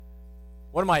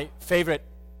One of my favorite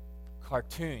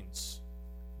cartoons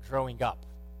growing up.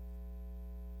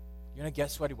 You want to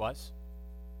guess what it was?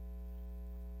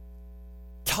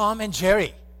 Tom and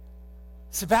Jerry.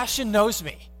 Sebastian knows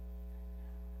me.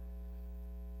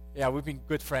 Yeah, we've been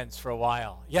good friends for a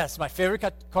while. Yes, my favorite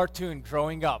cartoon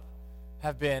growing up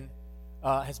has been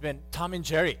Tom and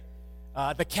Jerry.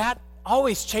 The cat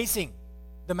always chasing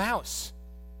the mouse.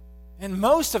 And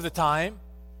most of the time,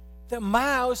 the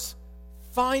mouse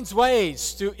finds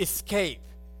ways to escape.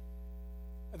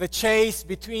 The chase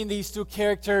between these two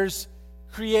characters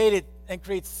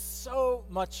creates so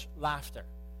much laughter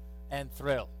and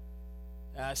thrill.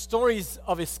 Stories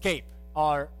of escape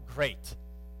are great,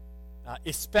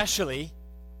 especially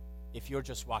if you're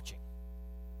just watching.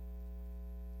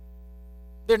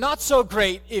 They're not so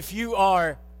great if you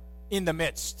are in the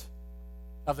midst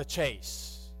of the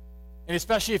chase, and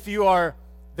especially if you are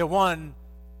the one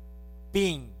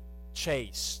being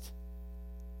chased.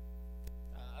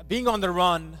 Being on the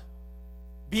run,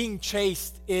 being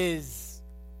chased is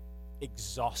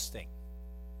exhausting.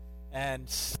 And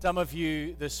some of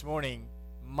you this morning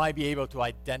might be able to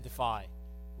identify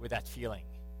with that feeling.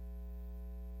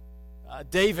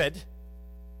 David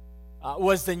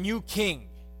was the new king.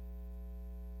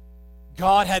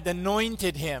 God had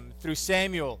anointed him through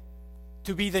Samuel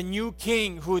to be the new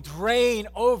king who would reign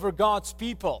over God's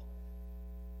people.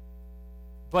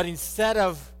 But instead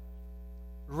of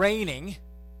reigning,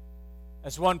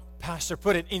 as one pastor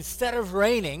put it, instead of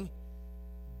reigning,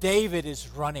 David is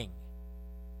running.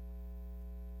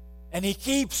 And he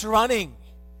keeps running.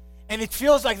 And it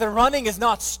feels like the running is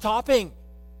not stopping.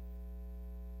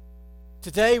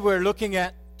 Today we're looking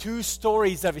at two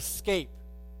stories of escape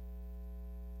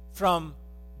from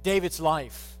David's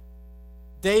life.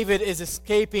 David is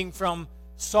escaping from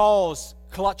Saul's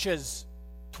clutches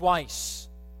twice.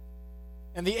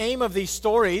 And the aim of these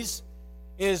stories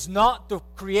is not to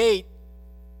create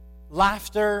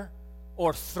laughter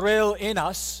or thrill in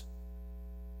us.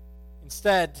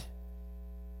 Instead,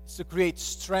 it's to create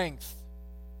strength.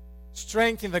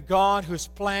 Strength in the God whose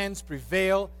plans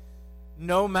prevail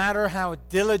no matter how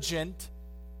diligent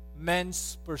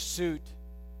men's pursuit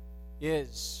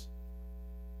is.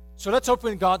 So let's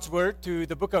open God's Word to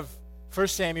the book of 1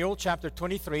 Samuel, chapter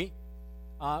 23.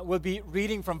 We'll be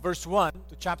reading from verse 1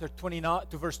 to chapter 29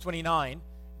 to verse 29,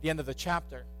 the end of the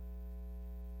chapter.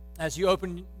 As you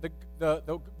open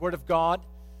the Word of God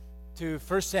to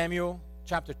 1 Samuel,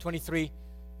 chapter 23,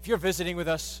 if you're visiting with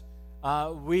us,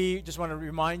 we just want to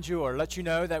remind you or let you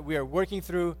know that we are working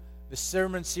through the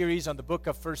sermon series on the book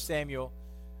of 1 Samuel,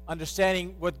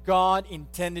 understanding what God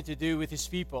intended to do with His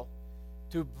people,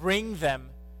 to bring them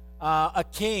a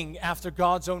king after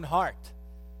God's own heart.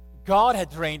 God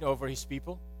had reigned over His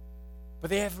people, but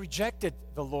they have rejected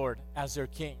the Lord as their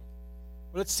king.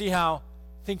 Well, let's see how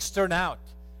things turn out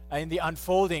in the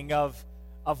unfolding of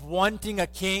wanting a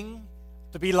king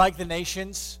to be like the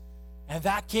nations, and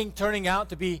that king turning out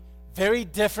to be very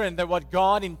different than what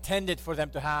God intended for them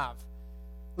to have.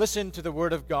 Listen to the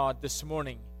word of God this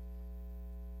morning.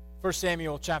 1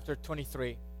 Samuel chapter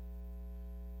 23.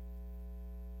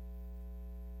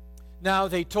 Now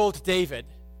they told David,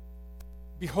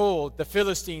 "Behold, the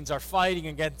Philistines are fighting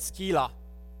against Keilah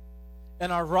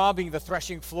and are robbing the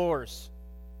threshing floors."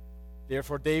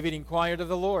 Therefore David inquired of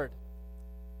the Lord,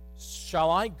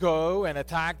 "Shall I go and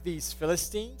attack these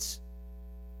Philistines?"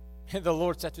 And the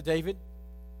Lord said to David,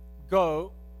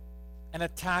 "Go and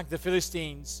attack the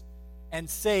Philistines and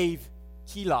save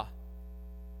Keilah."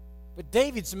 But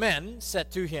David's men said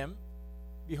to him,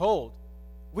 "Behold,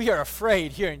 we are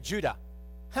afraid here in Judah.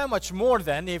 How much more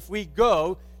then if we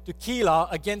go to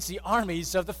Keilah against the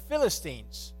armies of the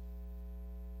Philistines?"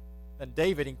 Then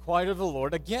David inquired of the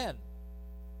Lord again.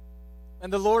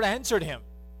 And the Lord answered him,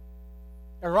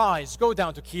 "Arise, go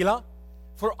down to Keilah,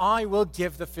 for I will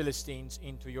give the Philistines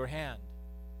into your hand."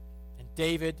 And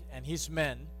David and his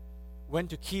men went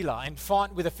to Keilah and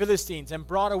fought with the Philistines and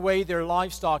brought away their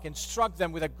livestock and struck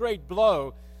them with a great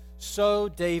blow. So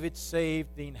David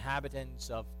saved the inhabitants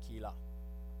of Keilah.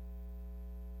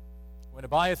 When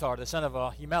Abiathar, the son of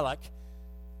Ahimelech,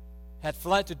 had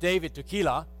fled to David to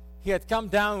Keilah, he had come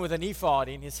down with an ephod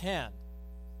in his hand.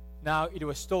 Now it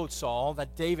was told Saul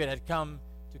that David had come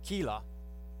to Keilah,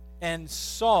 and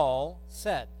Saul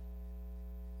said,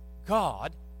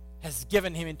 "God has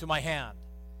given him into my hand,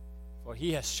 for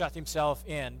he has shut himself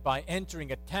in by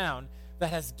entering a town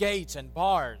that has gates and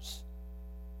bars."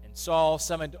 And Saul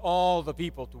summoned all the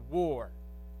people to war,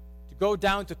 to go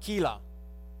down to Keilah,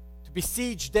 to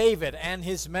besiege David and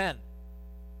his men.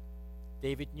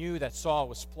 David knew that Saul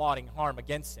was plotting harm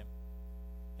against him.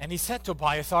 And he said to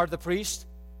Abiathar the priest,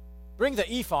 "Bring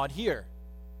the ephod here."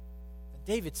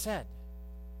 David said,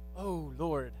 "O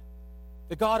Lord,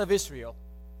 the God of Israel,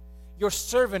 your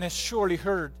servant has surely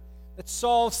heard that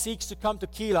Saul seeks to come to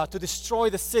Keilah to destroy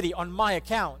the city on my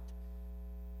account.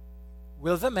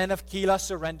 Will the men of Keilah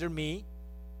surrender me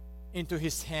into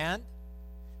his hand?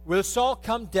 Will Saul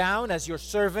come down as your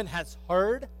servant has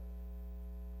heard?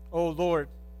 O Lord,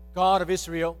 God of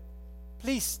Israel,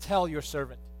 please tell your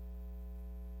servant."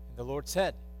 And the Lord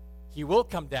said, "He will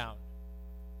come down."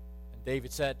 And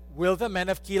David said, "Will the men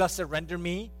of Keilah surrender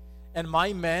me and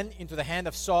my men into the hand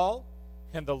of Saul?"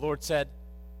 And the Lord said,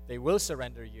 "They will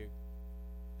surrender you."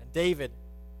 And David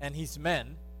and his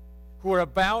men, who were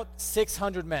about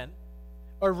 600 men,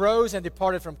 arose and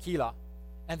departed from Keilah,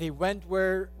 and they went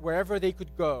wherever they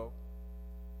could go.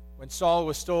 When Saul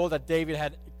was told that David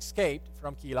had escaped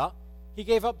from Keilah, he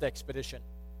gave up the expedition.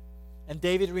 And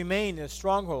David remained in the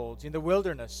strongholds, in the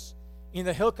wilderness, in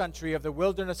the hill country of the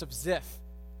wilderness of Ziph.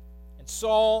 And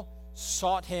Saul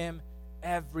sought him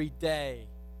every day,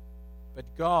 but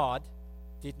God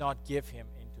did not give him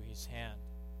into his hand.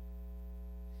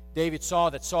 David saw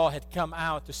that Saul had come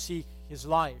out to seek his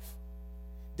life.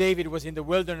 David was in the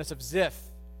wilderness of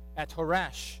Ziph at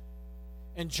Horesh.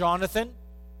 And Jonathan,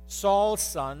 Saul's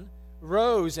son,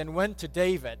 rose and went to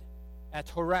David at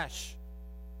Horesh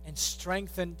and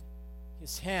strengthened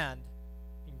his hand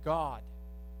in God.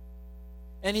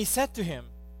 And he said to him,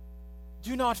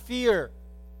 "Do not fear,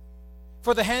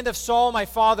 for the hand of Saul my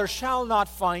father shall not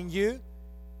find you.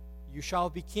 You shall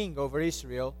be king over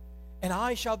Israel, and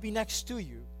I shall be next to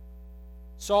you.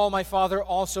 Saul my father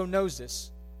also knows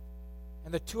this."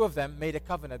 And the two of them made a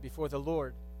covenant before the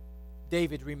Lord.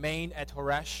 David remained at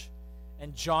Horesh,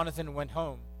 and Jonathan went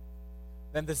home.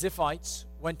 Then the Ziphites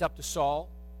went up to Saul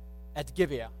at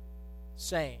Gibeah,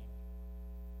 saying,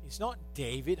 "Is not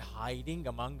David hiding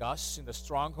among us in the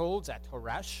strongholds at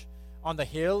Horesh, on the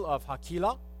hill of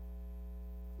Hakilah,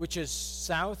 which is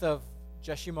south of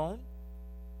Jeshimon?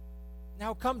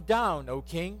 Now come down, O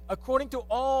king, according to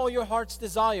all your heart's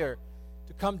desire,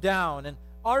 to come down, and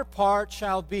our part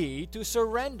shall be to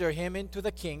surrender him into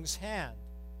the king's hand."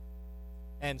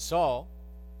 And Saul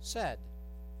said,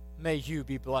 "May you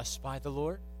be blessed by the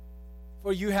Lord,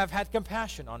 for you have had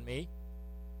compassion on me.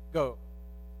 Go,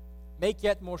 make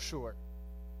yet more sure.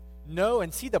 Know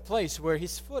and see the place where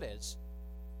his foot is,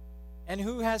 and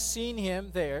who has seen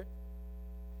him there.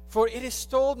 For it is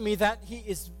told me that he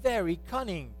is very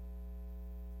cunning.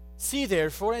 See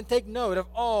therefore and take note of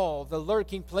all the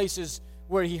lurking places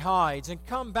where he hides, and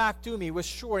come back to me with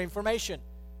sure information.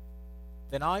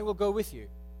 Then I will go with you.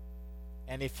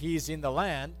 And if he is in the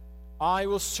land, I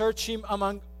will search him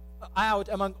out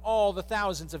among all the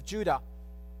thousands of Judah."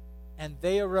 And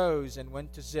they arose and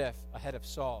went to Ziph ahead of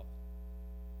Saul.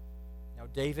 Now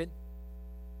David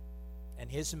and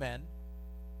his men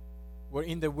were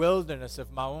in the wilderness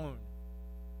of Maon,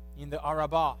 in the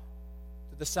Arabah,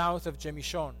 to the south of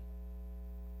Jemishon.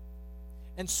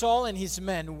 And Saul and his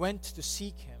men went to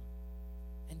seek him.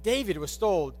 And David was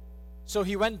told, so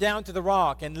he went down to the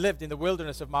rock and lived in the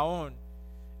wilderness of Maon.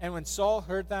 And when Saul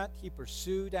heard that, he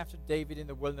pursued after David in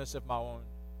the wilderness of Maon.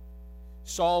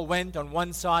 Saul went on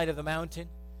one side of the mountain,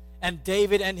 and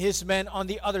David and his men on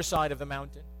the other side of the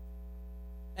mountain.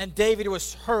 And David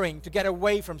was hurrying to get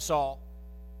away from Saul.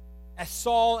 As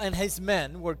Saul and his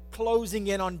men were closing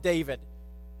in on David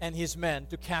and his men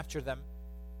to capture them,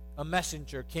 a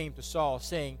messenger came to Saul,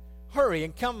 saying, "Hurry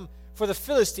and come, for the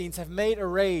Philistines have made a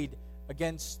raid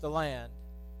against the land."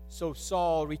 So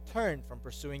Saul returned from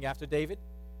pursuing after David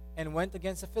and went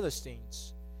against the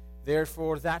Philistines.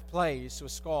 Therefore that place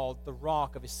was called the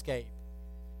Rock of Escape.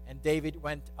 And David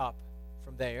went up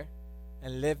from there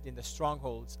and lived in the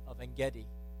strongholds of En-gedi.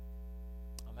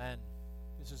 Amen.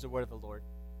 This is the word of the Lord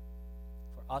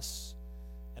for us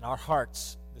and our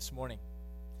hearts this morning.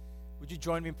 Would you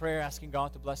join me in prayer, asking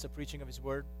God to bless the preaching of his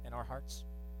word in our hearts?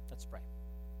 Let's pray.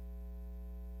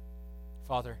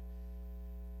 Father,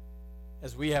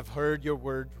 as we have heard your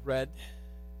word read,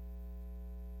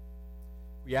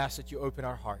 we ask that you open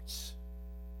our hearts.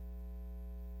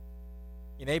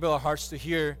 Enable our hearts to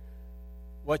hear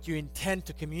what you intend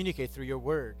to communicate through your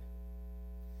word.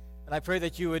 And I pray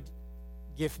that you would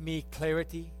give me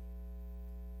clarity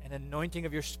and anointing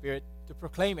of your Spirit to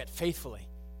proclaim it faithfully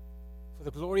for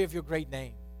the glory of your great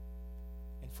name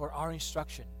and for our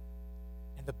instruction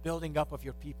and the building up of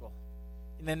your people.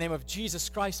 In the name of Jesus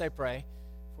Christ I pray,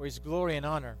 for his glory and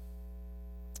honor.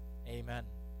 Amen.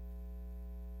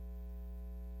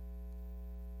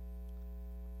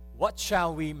 What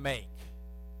shall we make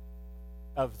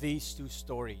of these two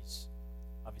stories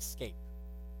of escape?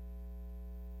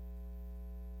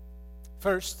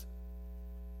 First,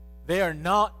 they are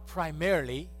not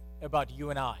primarily about you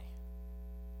and I.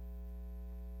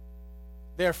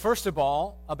 They're, first of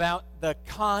all, about the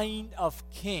kind of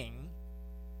king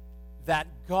that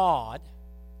God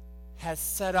has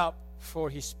set up for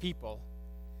his people,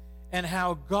 and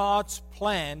how God's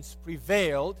plans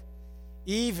prevailed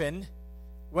even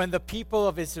when the people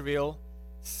of Israel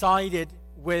sided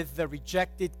with the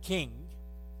rejected king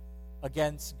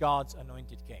against God's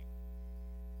anointed king.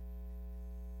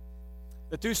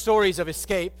 The two stories of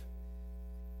escape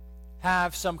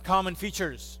have some common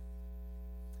features.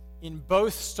 In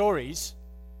both stories,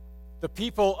 the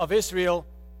people of Israel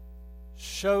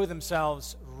show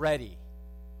themselves ready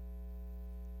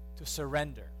to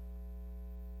surrender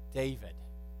David,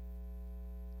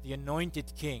 the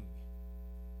anointed king,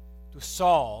 to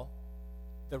Saul,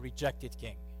 the rejected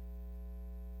king.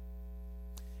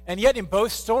 And yet in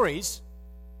both stories,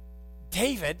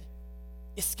 David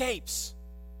escapes.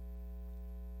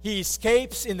 He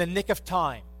escapes in the nick of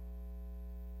time.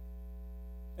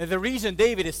 And the reason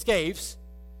David escapes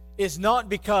is not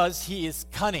because he is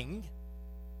cunning,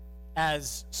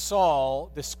 as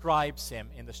Saul describes him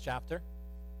in this chapter.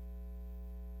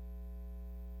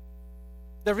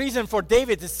 The reason for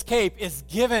David's escape is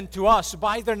given to us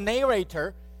by the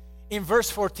narrator in verse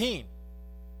 14.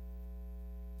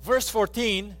 Verse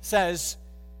 14 says,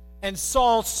 "And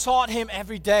Saul sought him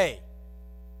every day,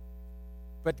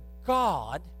 but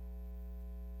God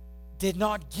did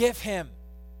not give him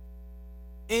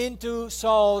into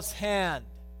Saul's hand."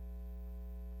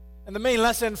 And the main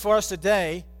lesson for us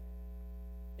today,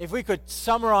 if we could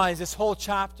summarize this whole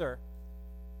chapter,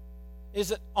 is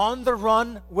that on the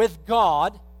run with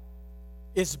God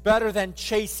is better than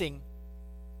chasing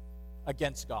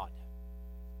against God.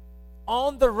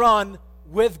 On the run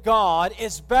with God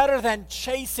is better than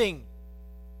chasing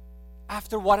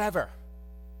after whatever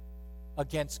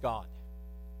against God.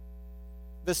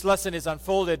 This lesson is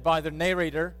unfolded by the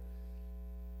narrator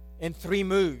in three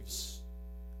moves.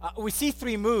 We see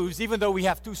three moves even though we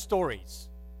have two stories.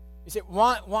 You say,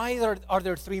 why are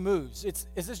there three moves? Is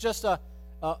this just a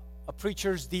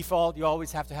preacher's default? You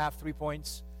always have to have 3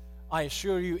 points? I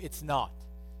assure you it's not.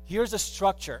 Here's the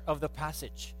structure of the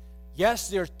passage. Yes,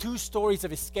 there are two stories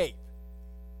of escape.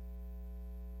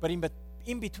 But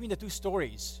in between the two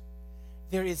stories,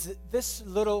 there is this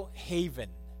little haven,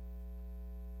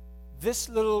 this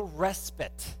little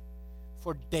respite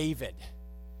for David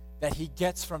that he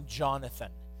gets from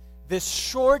Jonathan. This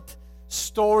short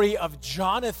story of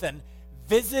Jonathan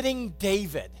visiting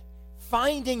David,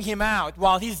 finding him out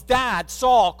while his dad,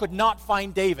 Saul, could not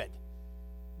find David.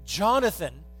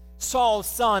 Jonathan, Saul's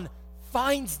son,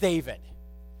 finds David.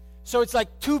 So it's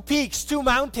like two peaks, two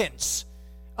mountains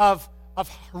of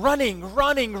running.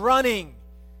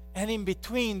 And in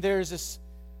between, there's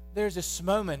this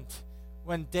moment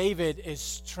when David is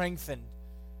strengthened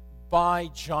by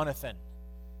Jonathan.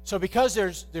 So because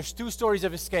there's two stories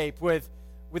of escape with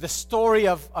a story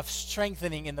of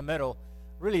strengthening in the middle,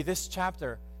 really this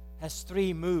chapter has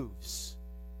three moves.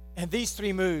 And these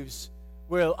three moves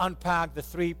will unpack the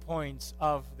 3 points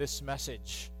of this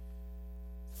message.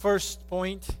 First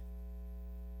point,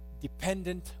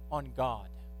 dependent on God.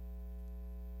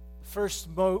 The first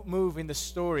move in the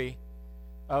story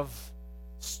of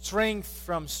strength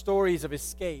from stories of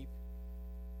escape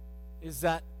is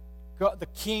that God, the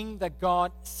king that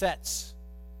God sets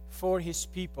for his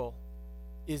people,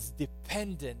 is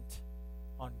dependent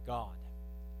on God.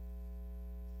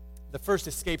 The first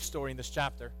escape story in this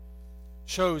chapter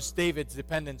shows David's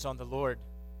dependence on the Lord.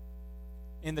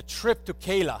 In the trip to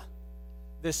Keilah,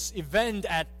 this event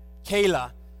at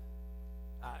Keilah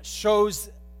shows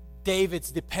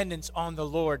David's dependence on the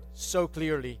Lord so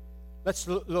clearly. Let's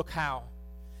look how.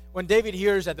 When David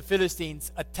hears that the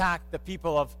Philistines attacked the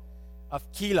people of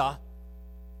Keilah,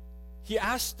 he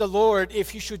asked the Lord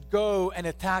if he should go and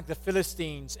attack the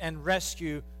Philistines and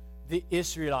rescue the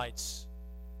Israelites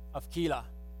of Keilah.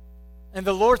 And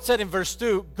the Lord said in verse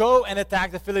 2, "Go and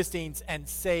attack the Philistines and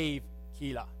save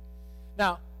Keilah."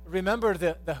 Now, remember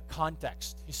the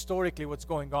context, historically what's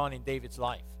going on in David's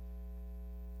life.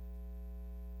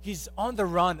 He's on the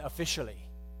run officially.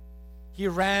 He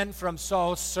ran from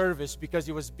Saul's service because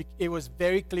it was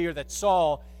very clear that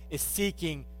Saul is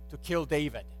seeking to kill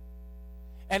David.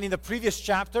 And in the previous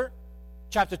chapter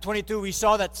 22, we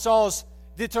saw that Saul's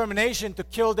determination to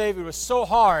kill David was so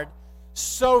hard,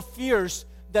 so fierce,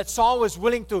 that Saul was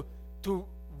willing to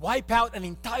wipe out an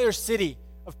entire city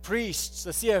of priests,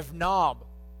 the city of Nob.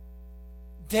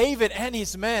 David and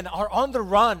his men are on the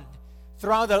run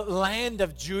throughout the land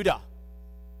of Judah.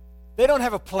 They don't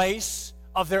have a place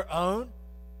of their own.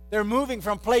 They're moving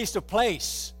from place to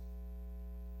place.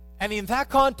 And in that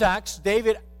context,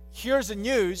 David hears the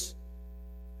news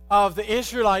of the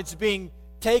Israelites being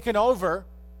taken over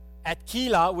at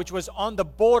Keilah, which was on the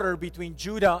border between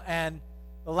Judah and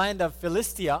the land of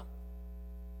Philistia.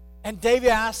 And David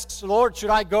asks, Lord,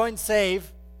 should I go and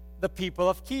save the people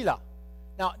of Keilah?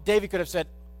 Now, David could have said,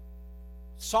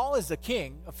 Saul is the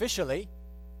king officially.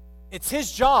 It's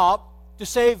his job to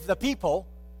save the people.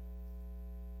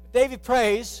 David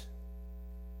prays,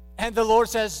 and the Lord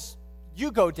says,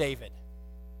 you go, David.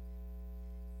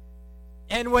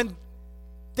 And when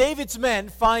David's men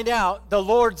find out the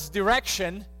Lord's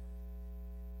direction,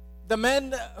 the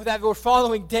men that were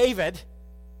following David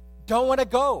don't want to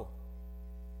go.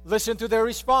 Listen to their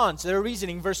response, their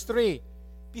reasoning. Verse 3,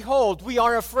 behold, we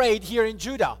are afraid here in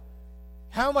Judah.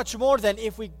 How much more then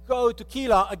if we go to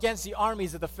Keilah against the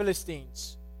armies of the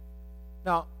Philistines?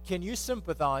 Now, can you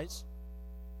sympathize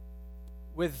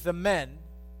with the men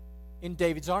in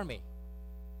David's army?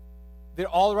 They're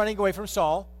all running away from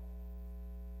Saul.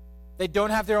 They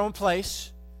don't have their own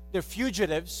place. They're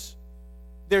fugitives.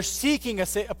 They're seeking a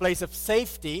place of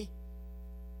safety.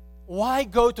 Why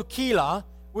go to Keilah,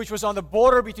 which was on the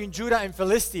border between Judah and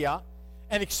Philistia,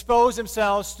 and expose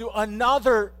themselves to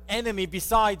another enemy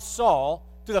besides Saul,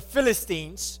 to the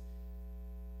Philistines?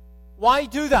 Why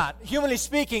do that? Humanly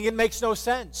speaking, it makes no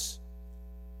sense.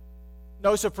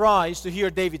 No surprise to hear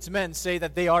David's men say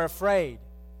that they are afraid.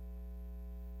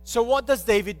 So what does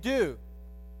David do?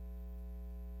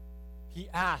 He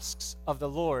asks of the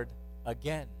Lord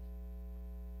again.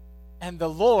 And the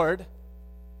Lord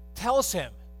tells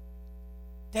him,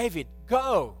 David,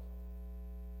 go.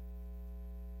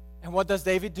 And what does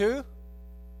David do?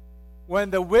 When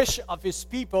the wish of his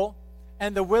people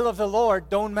and the will of the Lord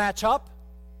don't match up?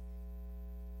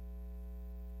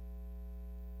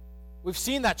 We've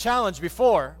seen that challenge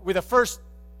before with the first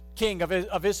king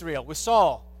of Israel, with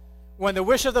Saul. When the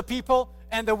wish of the people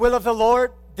and the will of the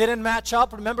Lord didn't match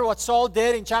up, remember what Saul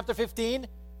did in chapter 15?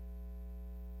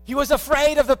 He was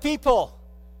afraid of the people.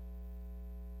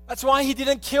 That's why he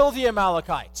didn't kill the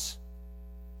Amalekites.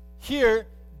 Here,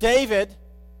 David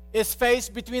is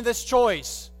faced between this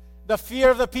choice, the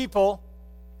fear of the people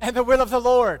and the will of the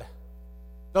Lord.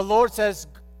 The Lord says,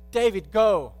 David,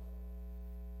 go.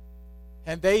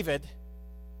 And David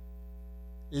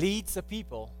leads the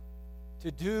people to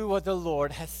do what the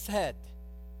Lord has said.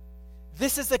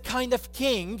 This is the kind of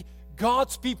king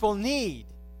God's people need.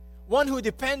 One who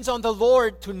depends on the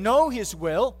Lord to know His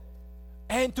will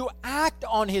and to act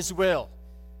on His will.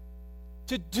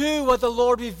 To do what the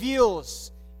Lord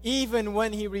reveals, even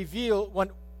when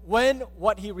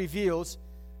what He reveals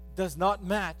does not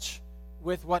match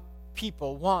with what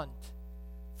people want.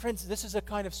 Friends, this is the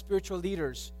kind of spiritual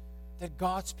leaders that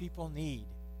God's people need,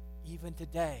 even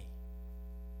today.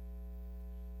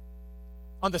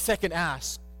 On the second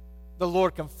ask, the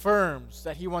Lord confirms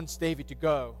that He wants David to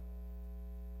go.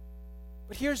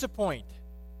 But here's the point.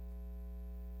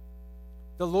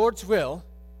 The Lord's will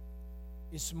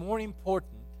is more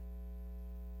important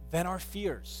than our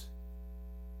fears.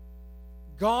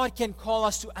 God can call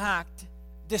us to act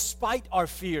despite our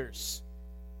fears.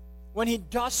 When He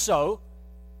does so,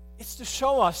 it's to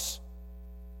show us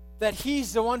that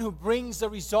He's the one who brings the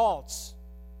results,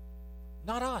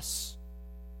 not us.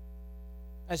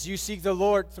 As you seek the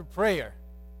Lord through prayer,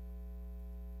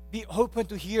 be open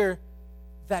to hear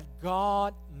that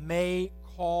God may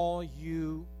call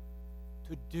you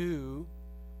to do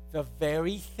the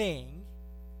very thing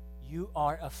you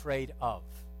are afraid of.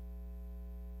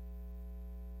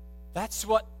 That's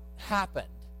what happened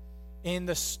in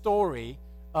the story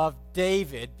of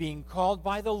David being called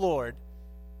by the Lord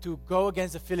to go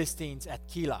against the Philistines at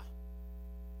Keilah.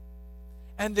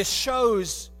 And this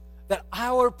shows that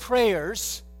our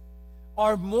prayers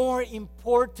are more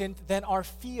important than our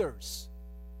fears.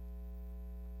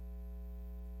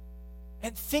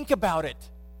 And think about it.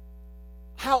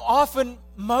 How often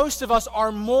most of us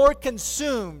are more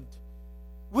consumed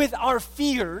with our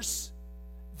fears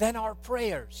than our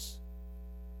prayers.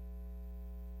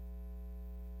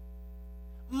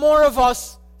 More of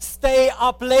us stay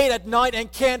up late at night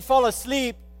and can't fall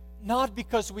asleep, not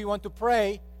because we want to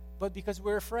pray, but because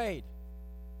we're afraid.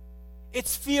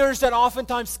 It's fears that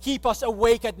oftentimes keep us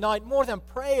awake at night more than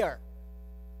prayer.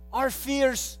 Our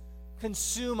fears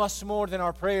consume us more than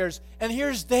our prayers. And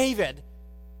here's David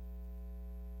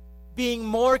being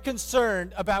more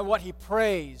concerned about what he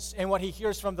prays and what he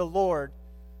hears from the Lord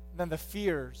than the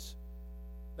fears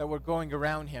that were going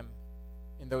around him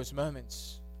in those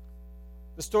moments.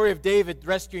 The story of David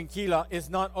rescuing Keilah is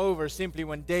not over simply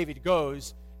when David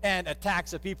goes and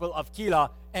attacks the people of Keilah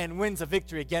and wins a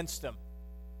victory against them.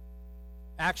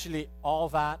 Actually, all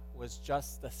that was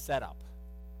just the setup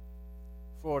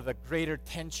for the greater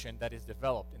tension that is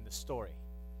developed in the story.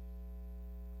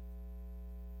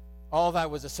 All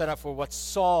that was a setup for what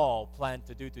Saul planned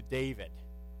to do to David.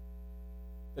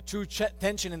 The true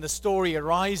tension in the story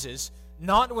arises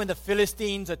not when the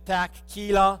Philistines attack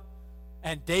Keilah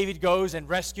and David goes and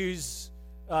rescues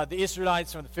the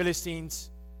Israelites from the Philistines.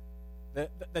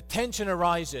 The tension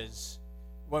arises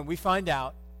when we find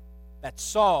out that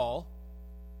Saul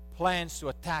plans to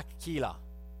attack Keilah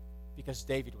because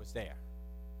David was there.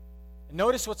 And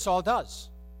notice what Saul does.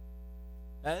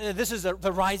 This is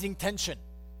the rising tension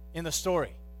in the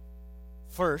story.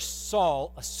 First,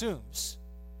 Saul assumes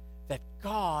that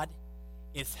God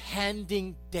is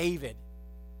handing David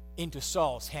into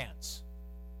Saul's hands.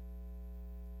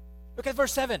 Look at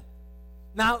verse 7.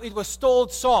 Now it was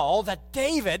told Saul that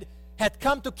David had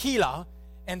come to Keilah,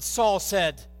 and Saul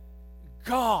said,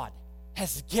 God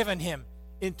has given him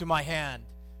into my hand,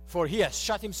 for he has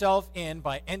shut himself in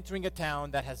by entering a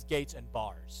town that has gates and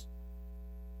bars.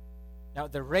 Now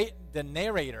the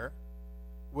narrator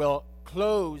will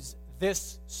close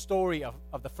this story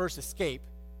of the first escape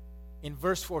in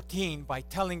verse 14 by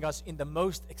telling us in the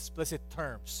most explicit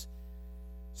terms,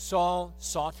 Saul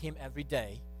sought him every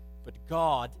day, but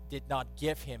God did not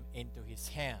give him into his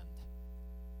hand.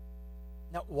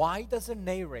 Now, why does the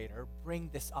narrator bring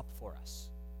this up for us?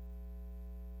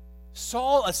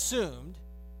 Saul assumed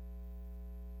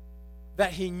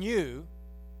that he knew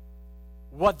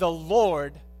what the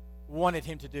Lord wanted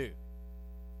him to do.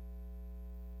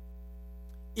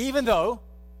 Even though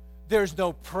there's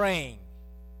no praying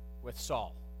with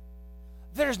Saul,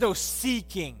 there's no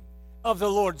seeking of the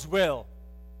Lord's will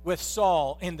with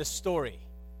Saul in the story.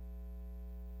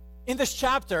 In this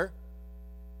chapter,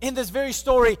 in this very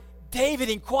story, David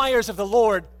inquires of the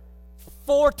Lord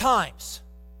 4 times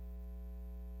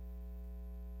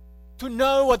to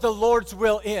know what the Lord's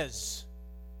will is.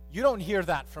 You don't hear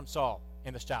that from Saul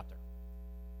in this chapter.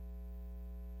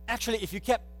 Actually, if you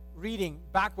kept reading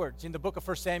backwards in the book of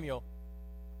 1 Samuel,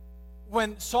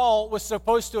 when Saul was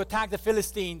supposed to attack the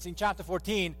Philistines in chapter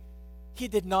 14, he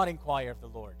did not inquire of the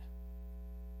Lord.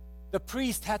 The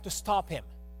priest had to stop him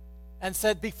and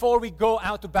said, before we go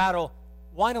out to battle,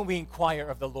 why don't we inquire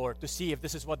of the Lord to see if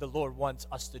this is what the Lord wants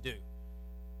us to do?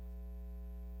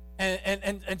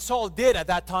 And Saul did at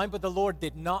that time, but the Lord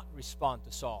did not respond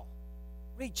to Saul.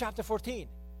 Read chapter 14.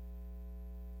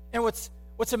 And what's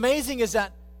amazing is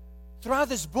that throughout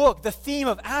this book, the theme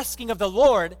of asking of the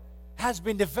Lord has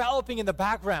been developing in the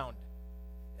background.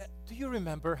 Do you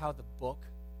remember how the book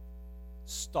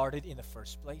started in the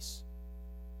first place?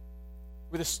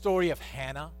 With a story of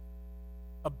Hannah,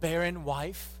 a barren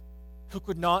wife who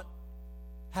could not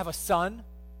have a son,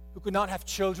 who could not have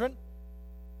children.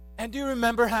 And do you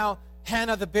remember how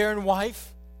Hannah, the barren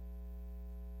wife,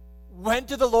 went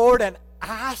to the Lord and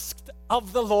asked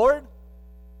of the Lord?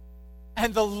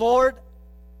 And the Lord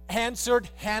answered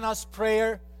Hannah's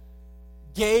prayer,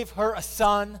 gave her a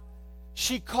son.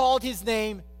 She called his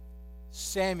name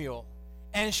Samuel.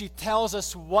 And she tells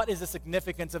us what is the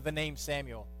significance of the name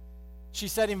Samuel. She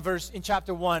said in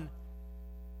chapter 1,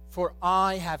 for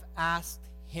I have asked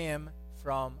him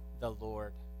from the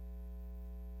Lord.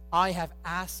 I have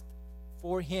asked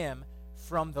for him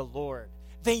from the Lord.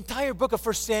 The entire book of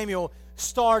 1 Samuel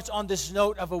starts on this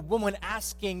note of a woman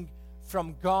asking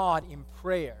from God in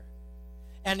prayer.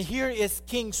 And here is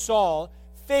King Saul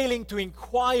failing to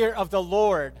inquire of the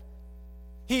Lord.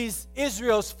 He's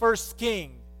Israel's first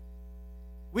king.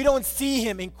 We don't see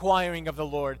him inquiring of the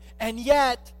Lord. And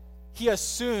yet, he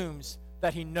assumes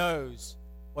that he knows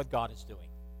what God is doing.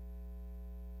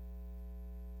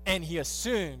 And he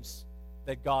assumes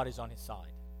that God is on his side.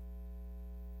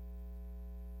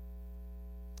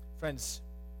 Friends,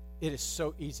 it is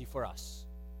so easy for us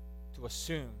to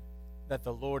assume that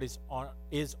the Lord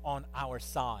is on our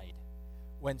side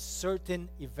when certain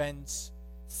events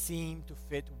seem to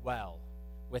fit well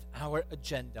with our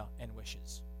agenda and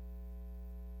wishes.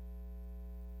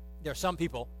 There are some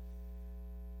people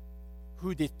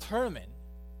who determine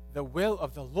the will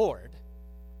of the Lord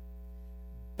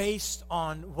based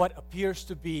on what appears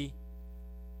to be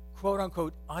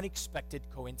quote-unquote unexpected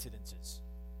coincidences.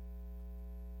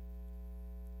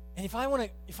 And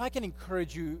if I can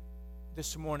encourage you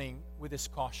this morning with this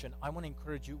caution, I want to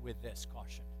encourage you with this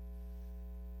caution.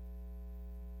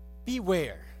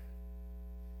 Beware,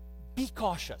 be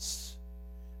cautious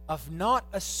of not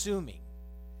assuming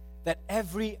that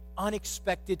every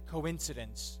unexpected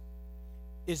coincidence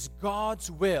is God's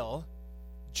will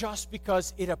just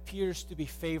because it appears to be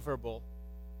favorable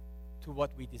to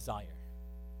what we desire.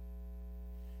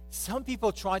 Some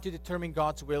people try to determine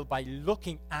God's will by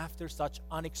looking after such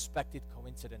unexpected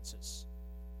coincidences.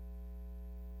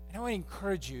 And I want to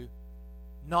encourage you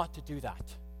not to do that.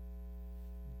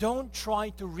 Don't try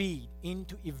to read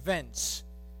into events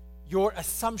your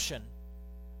assumption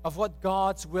of what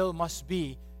God's will must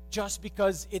be just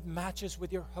because it matches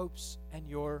with your hopes and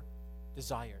your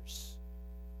desires.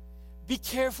 Be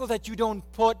careful that you don't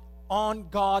put on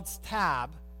God's tab,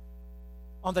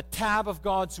 on the tab of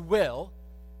God's will,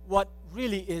 what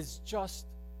really is just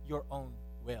your own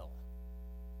will.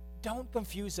 Don't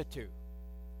confuse the two.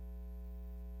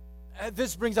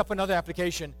 This brings up another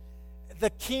application. The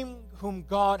king whom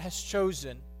God has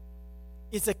chosen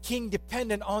is a king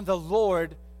dependent on the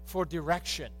Lord for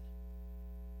direction.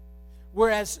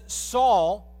 Whereas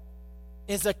Saul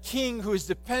is a king who is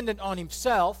dependent on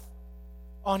himself,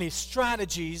 on his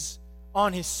strategies,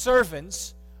 on his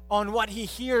servants, on what he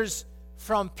hears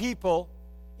from people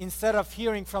instead of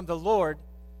hearing from the Lord.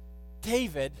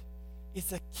 David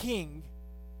is a king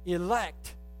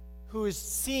elect who is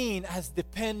seen as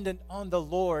dependent on the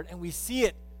Lord, and we see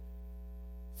it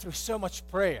through so much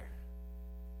prayer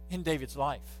in David's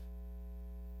life.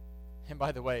 And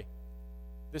by the way,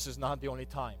 this is not the only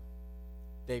time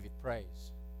David prays.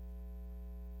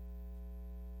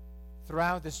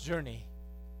 Throughout this journey,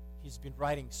 he's been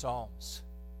writing psalms.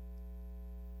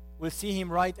 We'll see him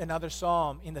write another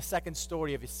psalm in the second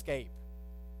story of escape,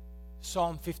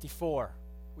 Psalm 54,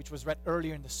 which was read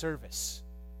earlier in the service.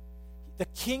 The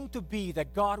king-to-be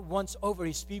that God wants over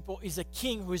his people is a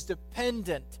king who is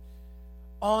dependent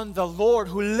on the Lord,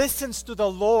 who listens to the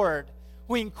Lord,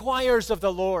 who inquires of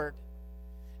the Lord.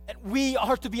 And we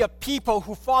are to be a people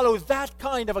who follow that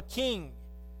kind of a king.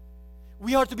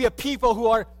 We are to be a people who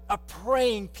are a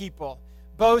praying people,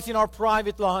 both in our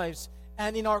private lives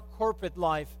and in our corporate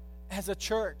life as a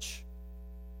church.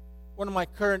 One of my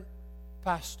current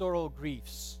pastoral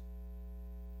griefs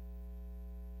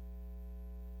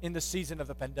in the season of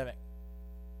the pandemic.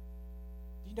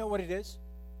 Do you know what it is?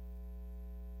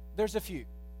 There's a few.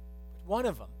 But one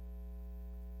of them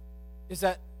is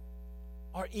that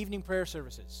our evening prayer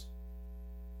services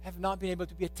have not been able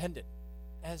to be attended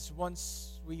as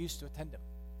once we used to attend them.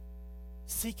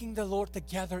 Seeking the Lord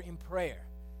together in prayer.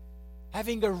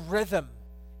 Having a rhythm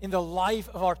in the life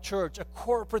of our church, a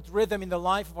corporate rhythm in the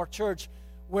life of our church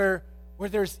where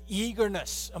there's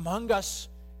eagerness among us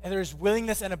and there's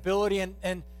willingness and ability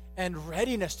and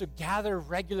readiness to gather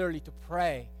regularly to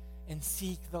pray and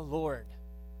seek the Lord.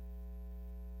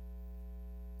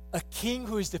 A king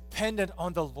who is dependent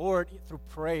on the Lord through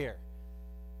prayer.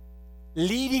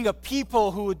 Leading a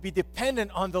people who would be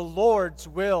dependent on the Lord's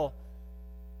will.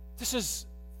 This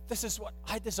is what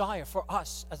I desire for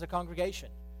us as a congregation.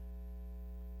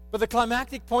 But the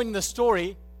climactic point in the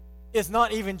story is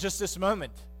not even just this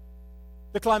moment.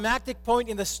 The climactic point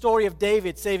in the story of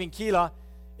David saving Keilah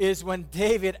is when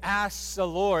David asks the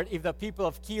Lord if the people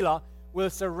of Keilah will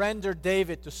surrender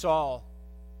David to Saul.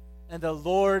 And the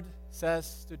Lord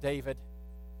says to David,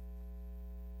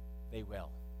 they will.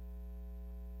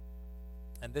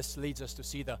 And this leads us to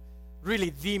see the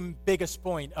biggest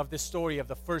point of this story, of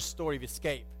the first story of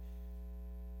escape.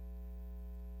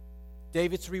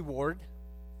 David's reward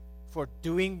for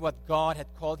doing what God had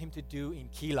called him to do in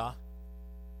Keilah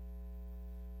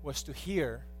was to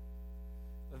hear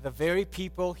that the very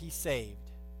people he saved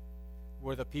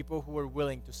were the people who were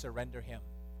willing to surrender him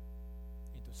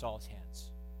into Saul's hands.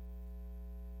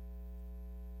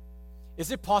 Is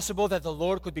it possible that the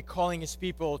Lord could be calling his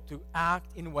people to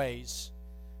act in ways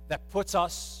that puts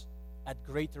us at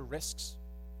greater risks?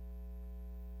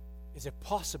 Is it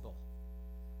possible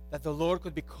that the Lord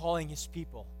could be calling his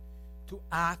people to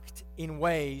act in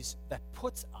ways that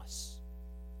puts us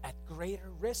at greater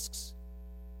risks?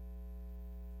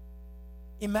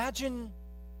 Imagine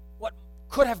what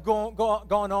could have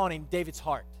gone on in David's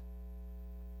heart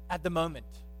at the moment.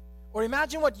 Or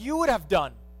imagine what you would have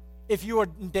done if you were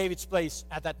in David's place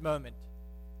at that moment.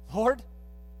 Lord,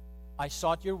 I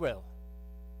sought your will.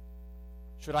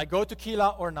 Should I go to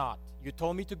Keilah or not? You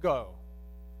told me to go.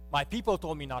 My people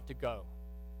told me not to go.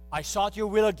 I sought your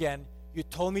will again. You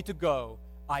told me to go.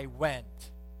 I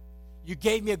went. You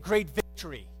gave me a great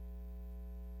victory.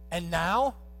 And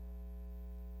now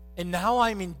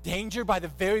I'm in danger by the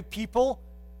very people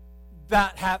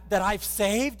that I've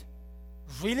saved?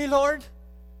 Really, Lord?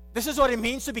 This is what it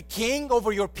means to be king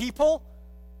over your people?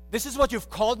 This is what you've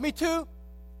called me to?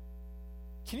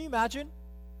 Can you imagine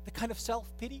the kind of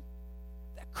self-pity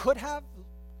that could have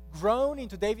grown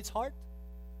into David's heart?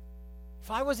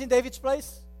 If I was in David's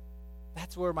place,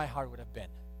 that's where my heart would have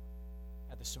been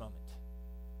at this moment.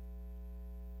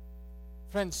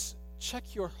 Friends,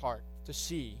 check your heart to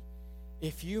see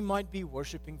if you might be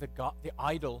worshiping the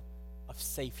idol of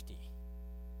safety,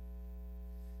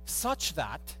 such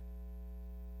that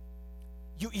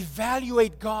you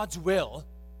evaluate God's will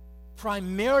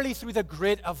primarily through the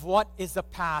grid of what is the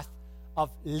path of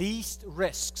least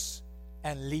risks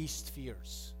and least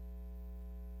fears.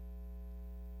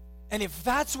 And if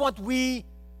that's what we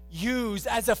use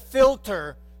as a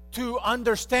filter to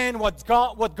understand what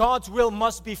God's will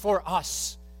must be for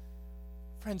us,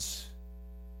 friends,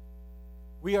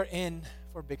 we are in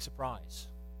for a big surprise.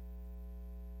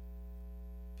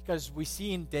 Because we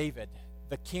see in David,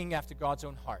 the king after God's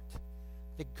own heart,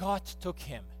 that God took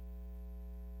him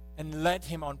and led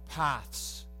him on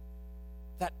paths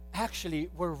that actually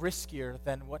were riskier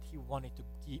than what he wanted to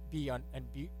be on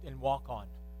and walk on.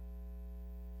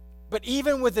 But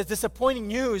even with the disappointing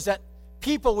news that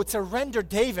people would surrender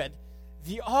David,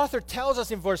 the author tells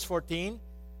us in verse 14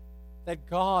 that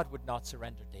God would not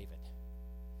surrender David.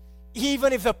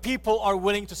 Even if the people are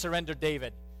willing to surrender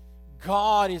David,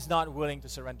 God is not willing to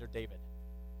surrender David.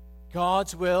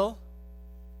 God's will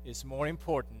is more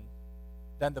important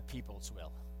than the people's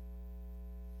will.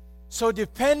 So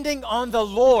depending on the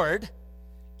Lord,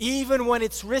 even when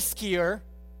it's riskier,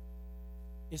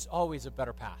 is always a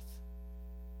better path.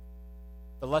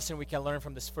 The lesson we can learn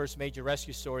from this first major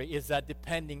rescue story is that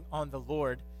depending on the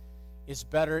Lord is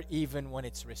better even when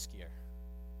it's riskier.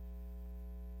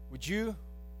 Would you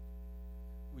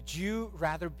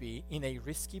rather be in a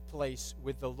risky place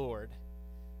with the Lord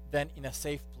than in a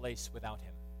safe place without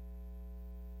Him?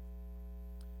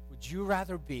 Would you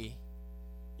rather be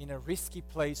in a risky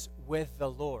place with the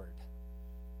Lord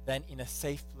than in a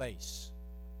safe place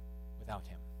without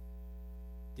Him?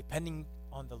 Depending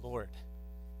on the Lord.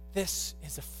 This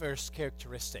is the first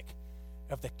characteristic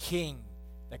of the king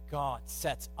that God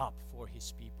sets up for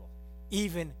His people,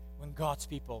 even when God's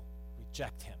people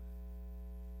reject Him.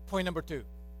 Point number 2,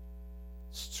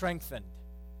 strengthened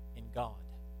in God.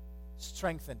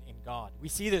 Strengthened in God. We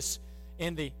see this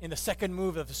in the second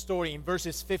move of the story in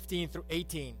verses 15 through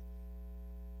 18.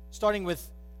 Starting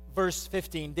with verse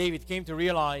 15, David came to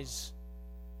realize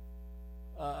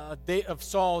of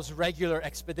Saul's regular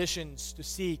expeditions to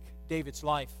seek David's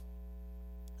life.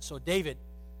 So David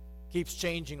keeps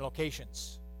changing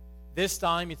locations. This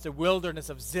time it's the wilderness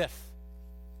of Ziph.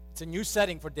 It's a new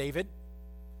setting for David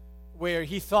where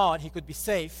he thought he could be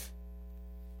safe.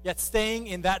 Yet staying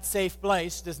in that safe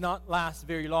place does not last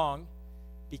very long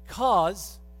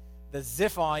because the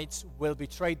Ziphites will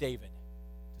betray David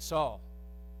to Saul.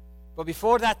 But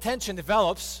before that tension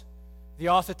develops, the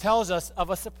author tells us of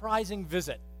a surprising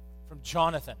visit from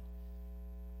Jonathan.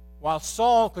 While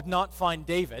Saul could not find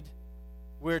David,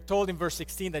 we're told in verse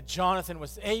 16 that Jonathan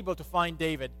was able to find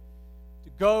David, to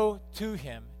go to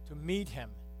him, to meet him,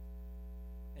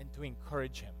 and to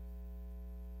encourage him.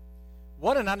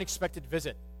 What an unexpected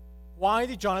visit. Why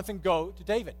did Jonathan go to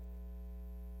David?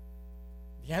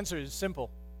 The answer is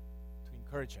simple: to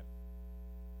encourage him.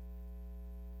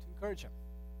 To encourage him.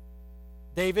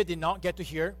 David did not get to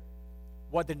hear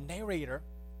what the narrator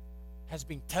has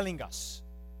been telling us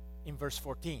in verse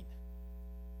 14.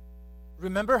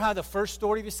 Remember how the first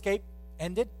story of escape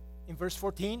ended in verse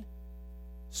 14?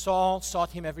 Saul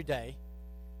sought him every day,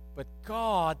 but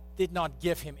God did not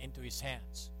give him into his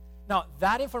hands. Now,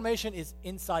 that information is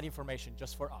inside information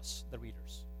just for us, the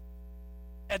readers.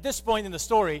 At this point in the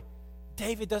story,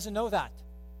 David doesn't know that.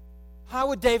 How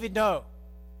would David know?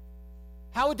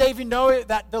 How would David know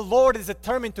that the Lord is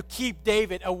determined to keep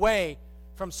David away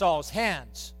from Saul's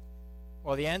hands?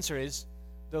 Well, the answer is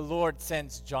the Lord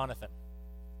sends Jonathan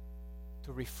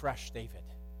to refresh David,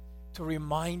 to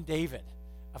remind David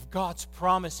of God's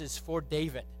promises for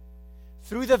David.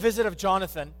 Through the visit of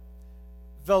Jonathan,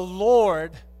 the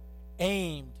Lord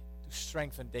aimed to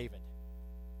strengthen David.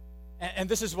 And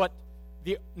this is what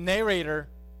the narrator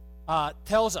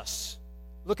tells us.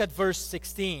 Look at verse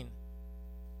 16.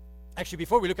 Actually,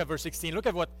 before we look at verse 16, look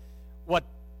at what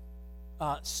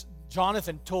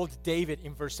Jonathan told David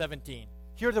in verse 17.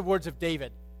 Here are the words of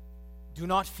David. Do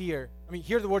not fear.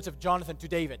 Here are the words of Jonathan to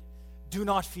David. Do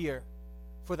not fear,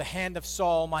 for the hand of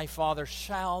Saul, my father,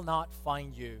 shall not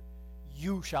find you.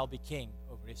 You shall be king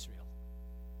over Israel,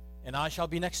 and I shall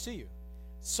be next to you.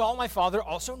 Saul, my father,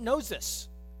 also knows this.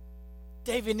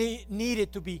 David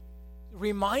needed to be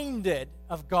reminded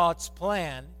of God's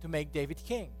plan to make David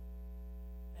king.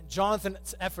 And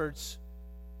Jonathan's efforts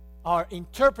are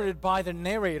interpreted by the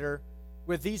narrator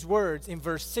with these words in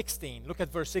verse 16. Look at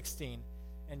verse 16.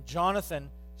 And Jonathan,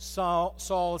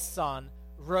 Saul's son,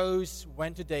 rose,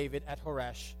 went to David at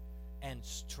Horesh, and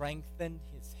strengthened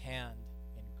his hand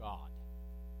in God.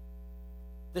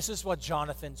 This is what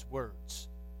Jonathan's words,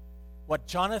 what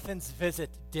Jonathan's visit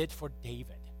did for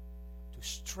David, to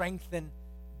strengthen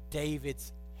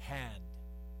David's hand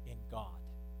in God.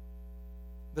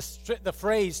 The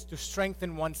phrase "to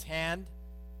strengthen one's hand"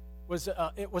 was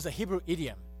a Hebrew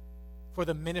idiom for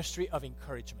the ministry of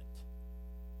encouragement.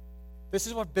 This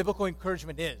is what biblical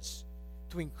encouragement is: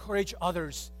 to encourage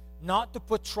others not to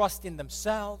put trust in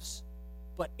themselves,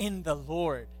 but in the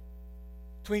Lord.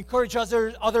 To encourage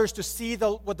others to see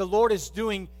what the Lord is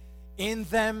doing in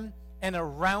them and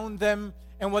around them,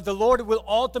 and what the Lord will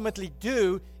ultimately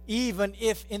do, even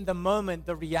if in the moment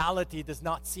the reality does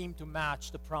not seem to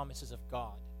match the promises of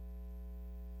God.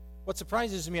 What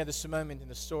surprises me at this moment in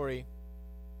the story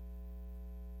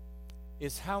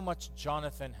is how much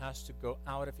Jonathan has to go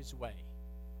out of his way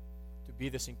to be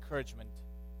this encouragement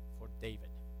for David.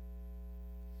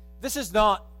 This is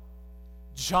not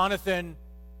Jonathan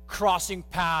crossing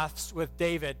paths with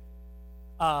David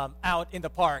out in the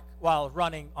park while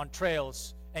running on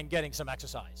trails and getting some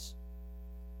exercise.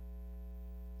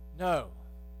 No.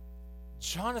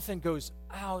 Jonathan goes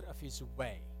out of his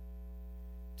way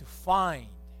to find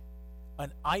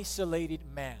an isolated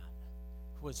man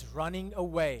who was running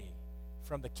away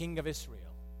from the king of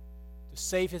Israel to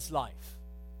save his life.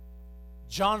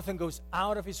 Jonathan goes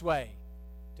out of his way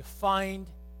to find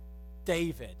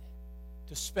David,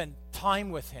 to spend time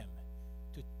with him,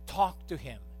 to talk to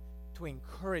him, to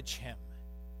encourage him.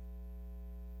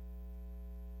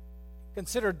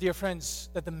 Consider, dear friends,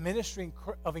 that the ministry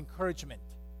of encouragement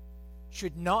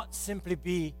should not simply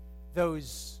be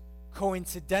those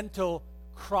coincidental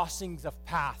crossings of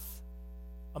path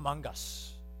among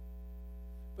us,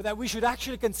 but that we should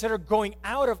actually consider going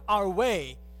out of our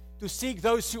way to seek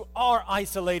those who are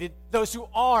isolated, those who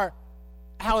are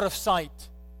out of sight,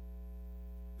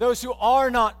 those who are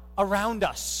not around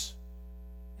us,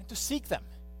 and to seek them,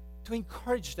 to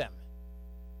encourage them.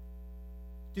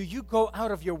 Do you go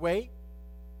out of your way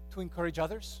to encourage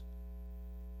others?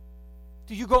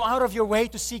 Do you go out of your way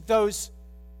to seek those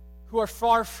who are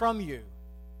far from you?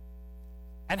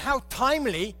 And how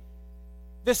timely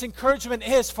this encouragement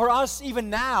is for us even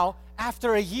now,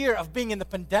 after a year of being in the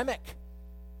pandemic.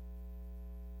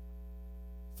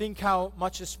 Think how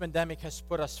much this pandemic has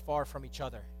put us far from each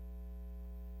other.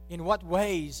 In what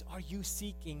ways are you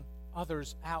seeking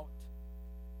others out?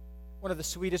 One of the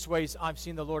sweetest ways I've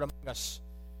seen the Lord among us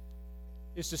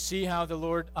is to see how the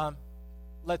Lord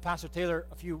led Pastor Taylor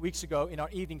a few weeks ago in our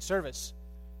evening service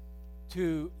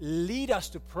to lead us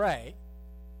to pray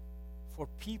for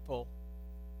people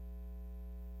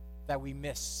that we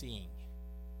miss seeing.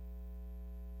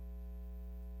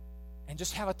 And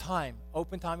just have a time,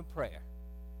 open time of prayer,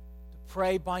 to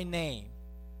pray by name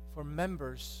for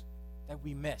members that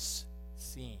we miss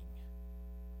seeing.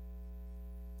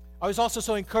 I was also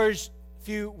so encouraged a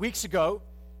few weeks ago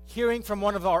hearing from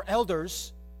one of our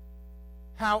elders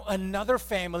how another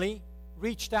family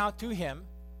reached out to him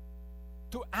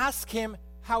to ask him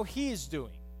how he is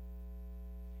doing.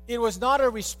 It was not a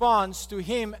response to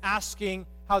him asking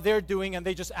how they're doing and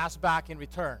they just asked back in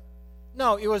return.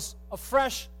 No, it was a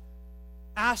fresh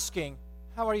asking,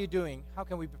 how are you doing? How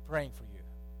can we be praying for you?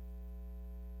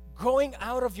 Going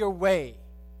out of your way.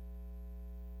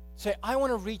 Say, I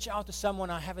want to reach out to someone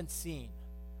I haven't seen.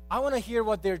 I want to hear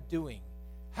what they're doing,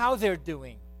 how they're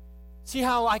doing. See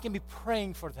how I can be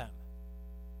praying for them.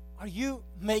 Are you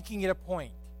making it a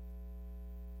point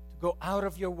to go out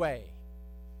of your way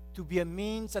to be a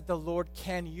means that the Lord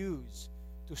can use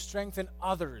to strengthen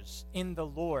others in the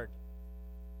Lord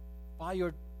by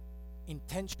your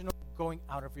intentional going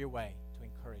out of your way to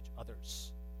encourage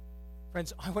others?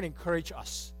 Friends, I want to encourage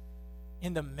us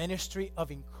in the ministry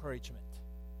of encouragement.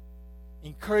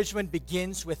 Encouragement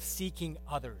begins with seeking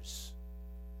others,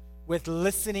 with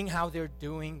listening how they're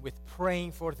doing, with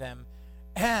praying for them,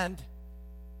 and,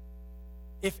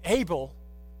 if able,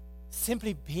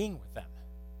 simply being with them.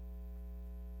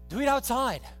 Do it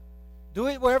outside. Do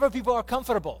it wherever people are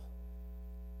comfortable.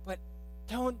 But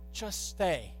don't just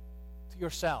stay to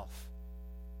yourself.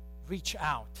 Reach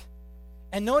out.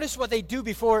 And notice what they do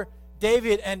before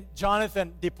David and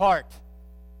Jonathan depart.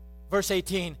 Verse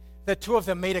 18, the two of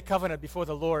them made a covenant before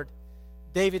the Lord.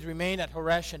 David remained at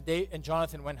Horesh, and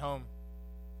Jonathan went home.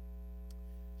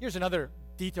 Here's another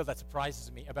detail that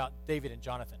surprises me about David and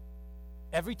Jonathan.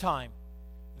 Every time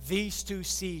these two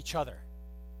see each other,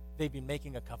 they've been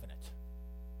making a covenant.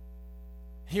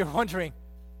 You're wondering,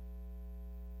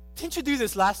 didn't you do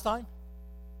this last time?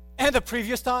 And the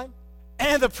previous time?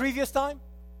 And the previous time?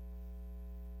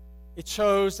 It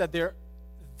shows that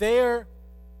their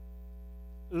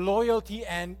loyalty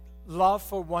and love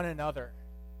for one another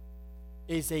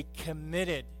is a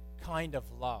committed kind of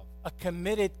love, a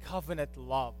committed covenant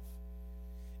love.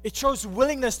 It shows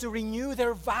willingness to renew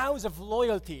their vows of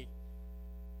loyalty.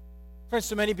 Friends,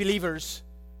 to many believers,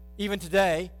 even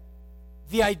today,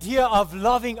 the idea of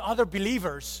loving other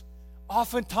believers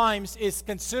oftentimes is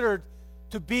considered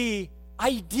to be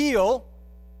ideal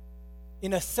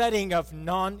in a setting of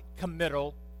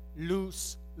non-committal,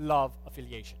 loose love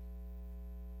affiliation.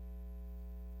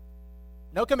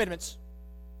 No commitments.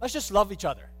 Let's just love each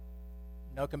other.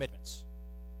 No commitments.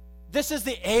 This is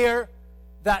the air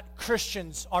that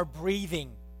Christians are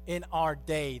breathing in our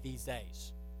day these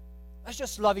days. Let's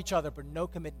just love each other, but no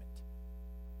commitment.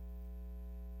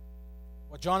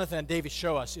 What Jonathan and David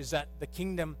show us is that the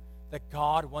kingdom that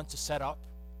God wants to set up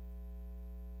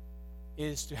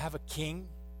is to have a king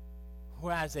who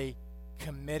has a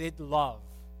committed love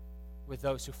with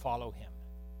those who follow him.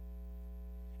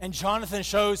 And Jonathan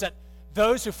shows that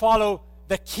those who follow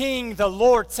the king the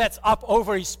Lord sets up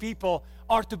over his people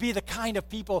are to be the kind of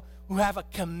people who have a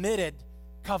committed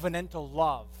covenantal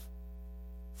love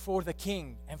for the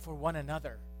king and for one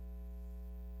another.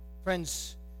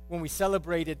 Friends, when we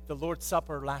celebrated the Lord's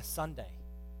Supper last Sunday,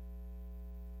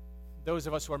 those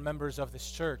of us who are members of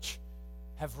this church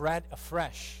have read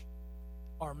afresh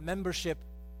our membership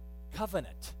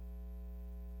covenant.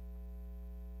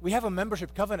 We have a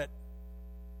membership covenant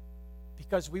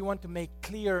because we want to make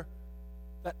clear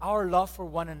that our love for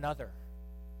one another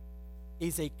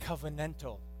is a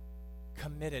covenantal,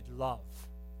 committed love,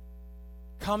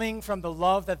 coming from the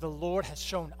love that the Lord has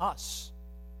shown us.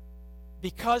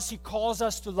 Because he calls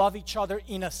us to love each other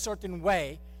in a certain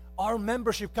way, our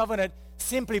membership covenant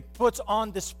simply puts on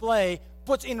display,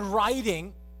 puts in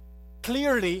writing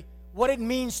clearly what it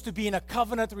means to be in a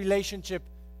covenant relationship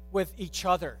with each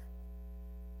other.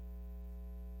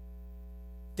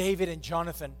 David and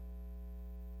Jonathan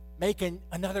make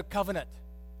another covenant,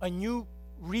 a new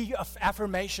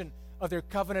reaffirmation of their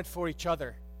covenant for each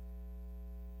other.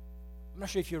 I'm not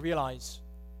sure if you realize,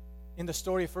 in the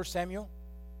story of 1 Samuel,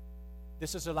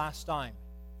 this is the last time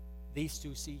these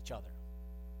two see each other.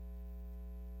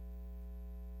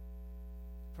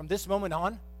 From this moment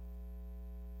on,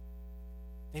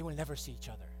 they will never see each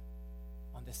other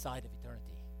on this side of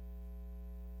eternity.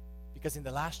 Because in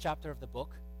the last chapter of the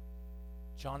book,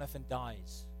 Jonathan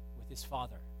dies with his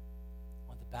father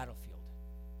on the battlefield.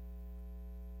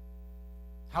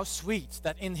 How sweet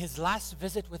that in his last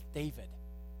visit with David,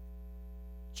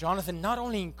 Jonathan not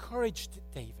only encouraged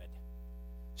David,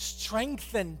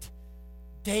 strengthened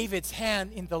David's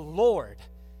hand in the Lord,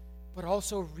 but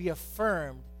also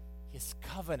reaffirmed his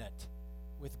covenant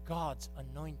with God's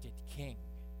anointed king.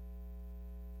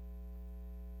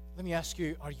 Let me ask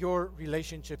you, are your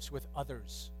relationships with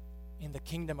others in the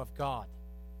kingdom of God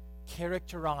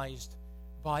characterized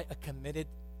by a committed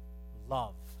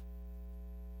love,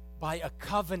 by a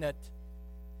covenant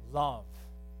love?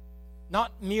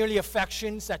 Not merely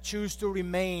affections that choose to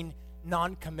remain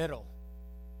non-committal.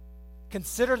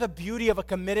 Consider the beauty of a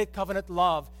committed covenant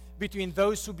love between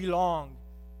those who belong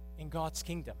in God's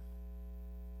kingdom.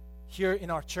 Here in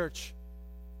our church,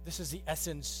 this is the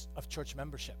essence of church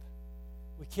membership.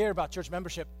 We care about church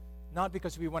membership not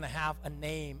because we want to have a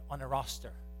name on a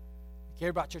roster. We care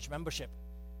about church membership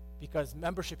because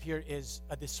membership here is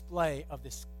a display of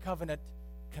this covenant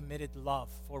committed love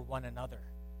for one another.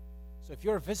 So if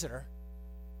you're a visitor,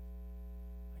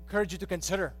 I encourage you to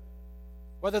consider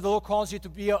whether the Lord calls you to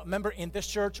be a member in this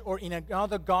church or in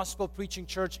another gospel preaching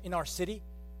church in our city.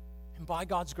 And by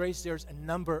God's grace, there's a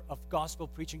number of gospel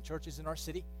preaching churches in our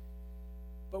city.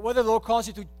 But whether the Lord calls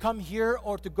you to come here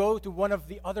or to go to one of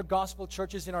the other gospel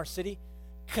churches in our city,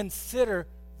 consider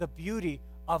the beauty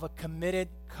of a committed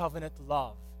covenant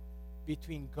love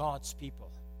between God's people.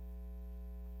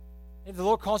 If the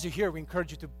Lord calls you here, we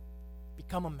encourage you to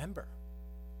become a member,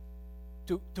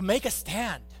 to make a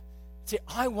stand. Say,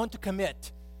 I want to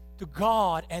commit to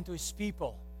God and to His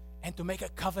people and to make a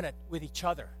covenant with each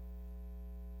other.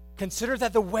 Consider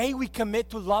that the way we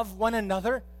commit to love one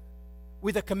another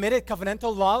with a committed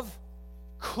covenantal love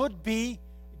could be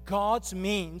God's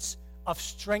means of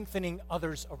strengthening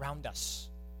others around us.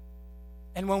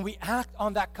 And when we act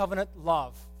on that covenant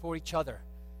love for each other,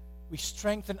 we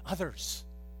strengthen others.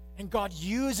 And God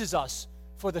uses us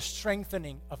for the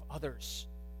strengthening of others.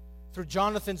 Through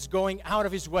Jonathan's going out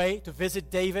of his way to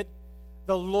visit David,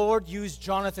 the Lord used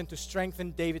Jonathan to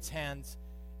strengthen David's hands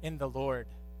in the Lord.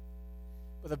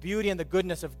 But the beauty and the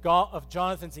goodness of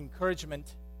Jonathan's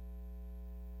encouragement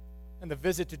and the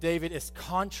visit to David is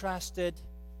contrasted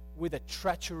with the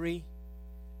treachery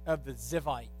of the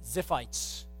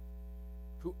Ziphites,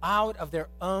 who out of their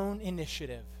own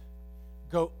initiative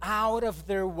go out of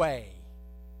their way,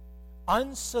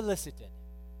 unsolicited,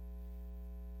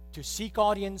 to seek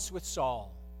audience with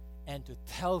Saul and to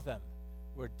tell them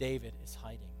where David is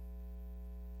hiding.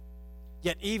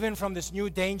 Yet even from this new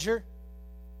danger,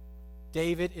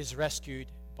 David is rescued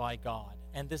by God.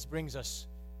 And this brings us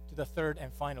to the third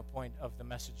and final point of the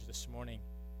message this morning.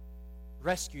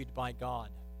 Rescued by God.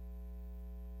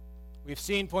 We've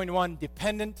seen point 1,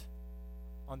 dependent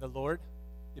on the Lord,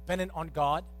 dependent on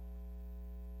God.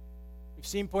 We've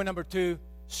seen point number 2,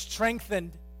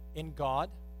 strengthened in God.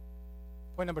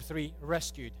 Point number 3,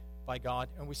 rescued by God.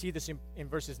 And we see this in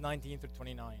verses 19 through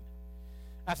 29.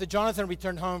 After Jonathan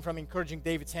returned home from encouraging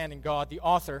David's hand in God, the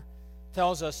author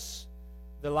tells us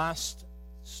the last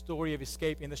story of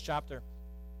escape in this chapter.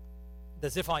 The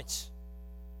Ziphites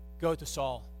go to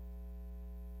Saul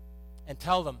and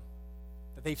tell them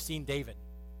that they've seen David.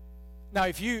 Now,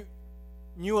 if you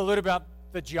knew a little about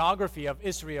the geography of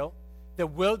Israel, the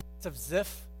wilderness of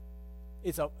Ziph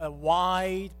is a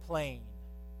wide plain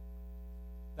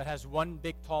that has one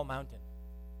big tall mountain.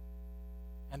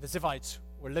 And the Ziphites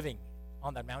were living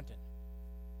on that mountain.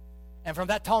 And from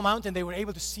that tall mountain, they were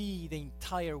able to see the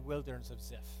entire wilderness of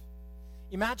Ziph.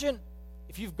 Imagine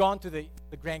if you've gone to the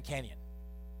Grand Canyon,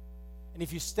 and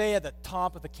if you stay at the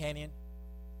top of the canyon,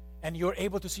 and you're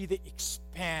able to see the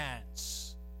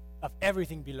expanse of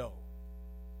everything below.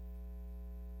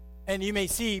 And you may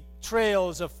see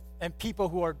trails and people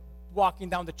who are walking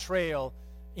down the trail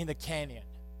in the canyon.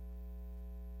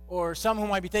 Or some who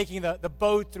might be taking the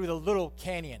boat through the little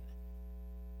canyon.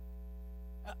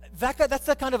 That's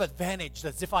the kind of advantage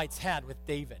that Ziphites had with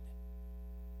David.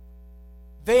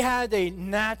 They had a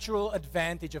natural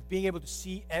advantage of being able to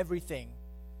see everything.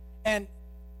 And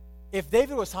if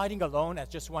David was hiding alone as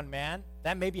just one man,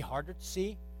 that may be harder to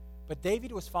see. But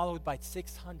David was followed by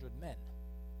 600 men.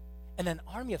 And an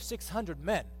army of 600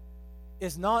 men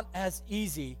is not as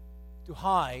easy to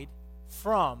hide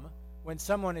from when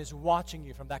someone is watching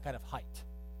you from that kind of height.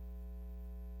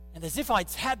 And the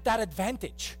Ziphites had that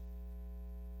advantage.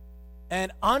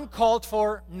 And uncalled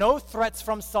for, no threats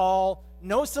from Saul,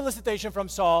 no solicitation from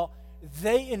Saul,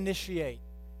 they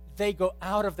go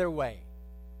out of their way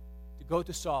to go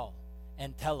to Saul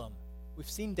and tell him, we've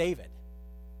seen David.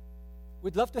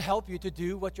 We'd love to help you to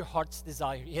do what your heart's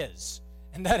desire is,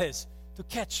 and that is to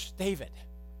catch David.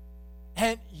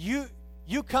 And you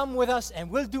come with us, and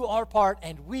we'll do our part,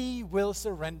 and we will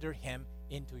surrender him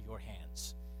into your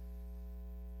hands.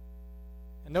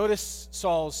 And notice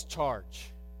Saul's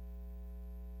charge.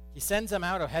 He sends them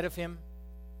out ahead of him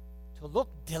to look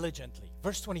diligently.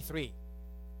 Verse 23.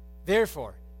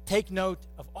 Therefore, take note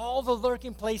of all the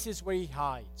lurking places where he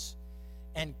hides,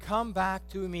 and come back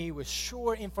to me with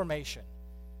sure information.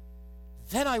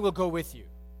 Then I will go with you.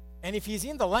 And if he's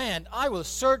in the land, I will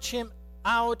search him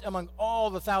out among all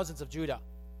the thousands of Judah.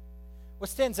 What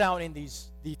stands out in these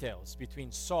details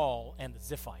between Saul and the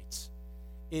Ziphites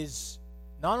is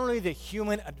not only the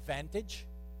human advantage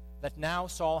that now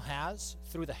Saul has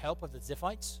through the help of the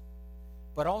Ziphites,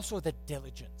 but also the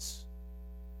diligence.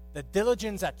 The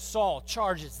diligence that Saul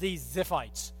charges these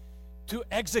Ziphites to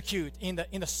execute in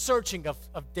the searching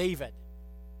of David.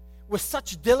 With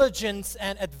such diligence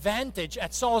and advantage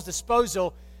at Saul's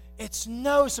disposal, it's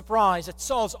no surprise that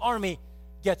Saul's army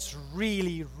gets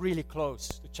really, really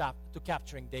close to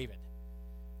capturing David.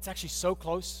 It's actually so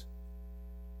close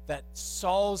that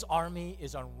Saul's army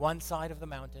is on one side of the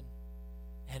mountain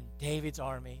and David's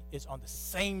army is on the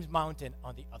same mountain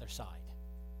on the other side.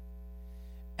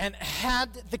 And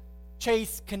had the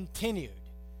chase continued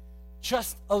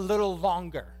just a little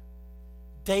longer,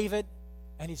 David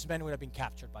and his men would have been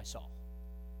captured by Saul.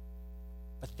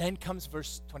 But then comes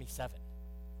verse 27.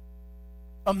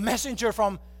 A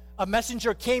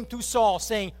messenger came to Saul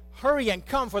saying, "Hurry and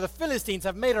come, for the Philistines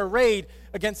have made a raid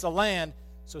against the land."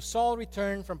 So Saul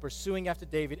returned from pursuing after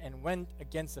David and went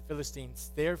against the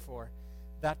Philistines. Therefore,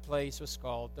 that place was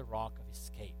called the Rock of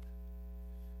Escape.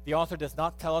 The author does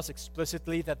not tell us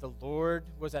explicitly that the Lord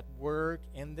was at work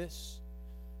in this.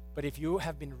 But if you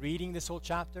have been reading this whole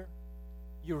chapter,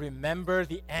 you remember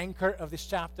the anchor of this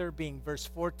chapter being verse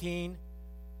 14.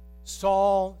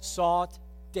 Saul sought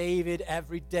David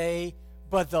every day,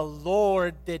 but the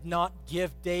Lord did not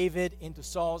give David into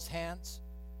Saul's hands.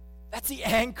 That's the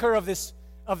anchor of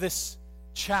this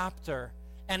chapter.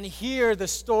 And here the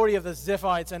story of the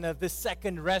Ziphites and of this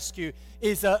second rescue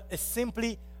is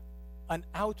simply an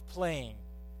outplaying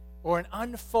or an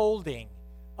unfolding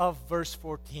of verse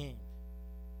 14.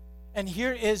 And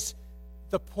here is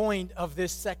the point of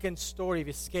this second story of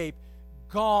escape.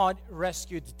 God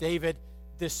rescued David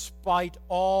despite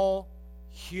all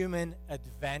human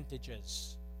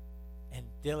advantages and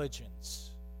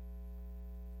diligence.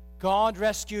 God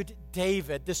rescued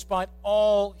David despite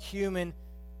all human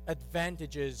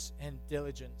advantages and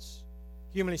diligence.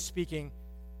 Humanly speaking,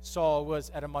 Saul was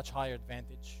at a much higher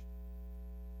advantage.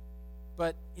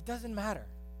 But it doesn't matter.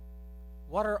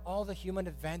 what are all the human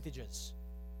advantages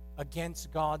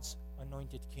against God's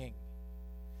anointed king?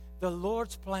 The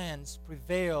Lord's plans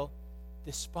prevail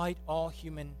despite all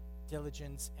human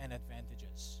diligence and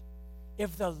advantages.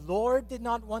 If the Lord did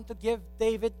not want to give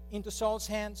David into Saul's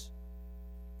hands,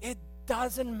 it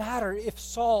doesn't matter if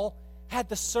Saul had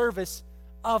the service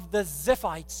of the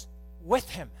Ziphites with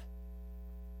him.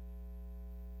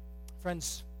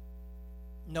 Friends,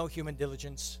 no human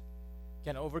diligence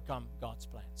can overcome God's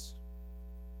plans.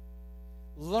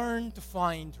 Learn to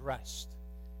find rest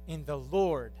in the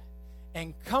Lord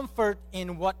and comfort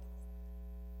in what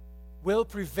will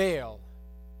prevail.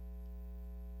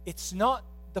 It's not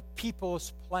the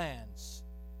people's plans,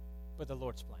 but the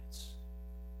Lord's plans.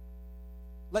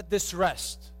 Let this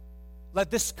rest, let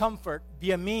this comfort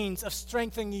be a means of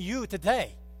strengthening you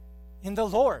today in the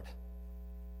Lord.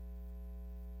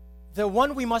 The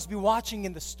one we must be watching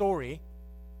in the story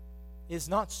is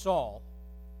not Saul,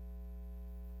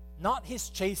 not his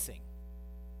chasing,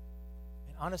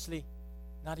 and honestly,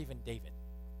 not even David,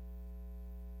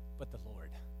 but the Lord.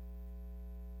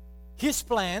 His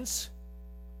plans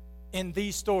in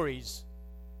these stories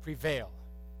prevail.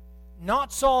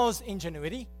 Not Saul's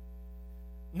ingenuity,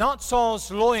 not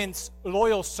Saul's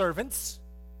loyal servants,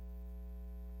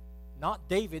 not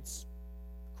David's,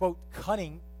 quote,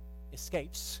 cunning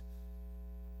escapes.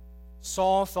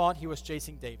 Saul thought he was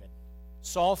chasing David.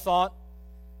 Saul thought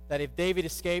that if David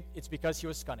escaped, it's because he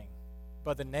was cunning.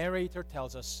 But the narrator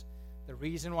tells us the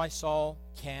reason why Saul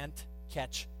can't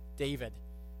catch David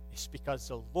is because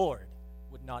the Lord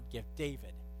would not give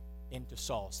David into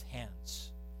Saul's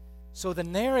hands. So the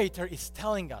narrator is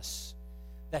telling us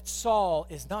that Saul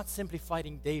is not simply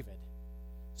fighting David.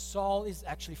 Saul is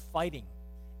actually fighting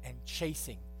and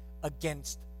chasing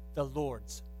against the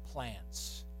Lord's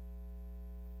plans.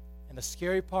 And the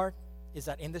scary part is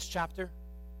that in this chapter,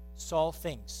 Saul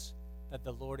thinks that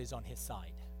the Lord is on his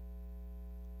side.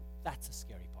 That's the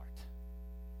scary part.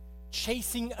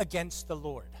 Chasing against the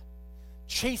Lord.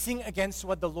 Chasing against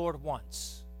what the Lord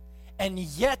wants. And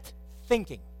yet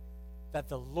thinking that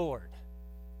the Lord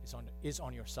is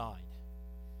on your side.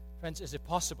 Friends, is it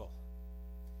possible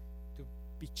to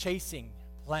be chasing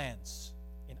plans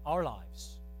in our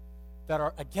lives that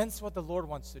are against what the Lord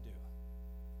wants to do,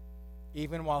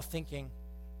 even while thinking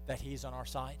that He's on our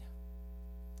side?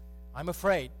 I'm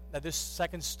afraid that this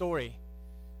second story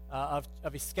of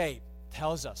escape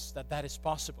tells us that that is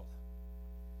possible.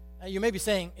 You may be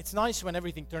saying, it's nice when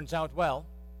everything turns out well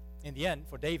in the end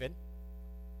for David.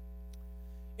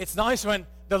 It's nice when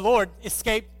the Lord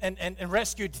escaped and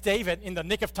rescued David in the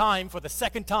nick of time for the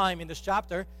second time in this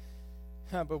chapter.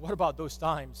 But what about those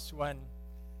times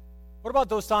what about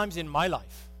those times in my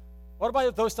life? What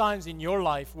about those times in your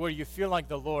life where you feel like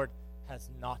the Lord has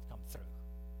not come through?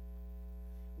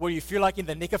 Where you feel like in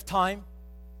the nick of time,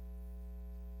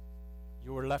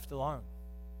 you were left alone?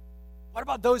 What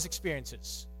about those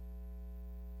experiences?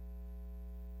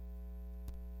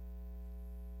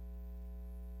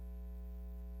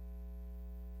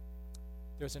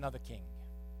 There's another king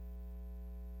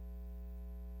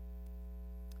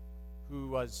who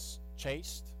was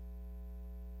chased.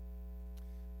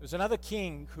 There's another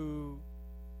king who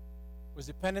was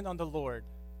dependent on the Lord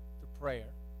through prayer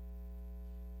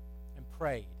and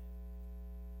prayed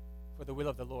for the will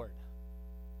of the Lord.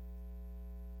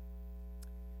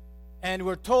 And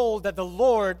we're told that the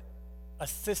Lord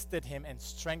assisted him and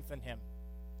strengthened him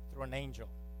through an angel.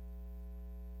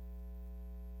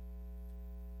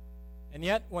 And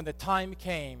yet, when the time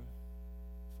came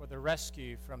for the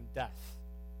rescue from death,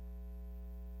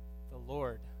 the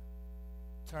Lord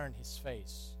turned His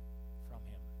face from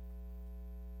him.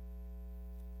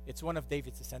 It's one of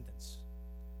David's descendants,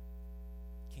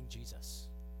 King Jesus.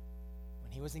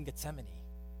 When he was in Gethsemane,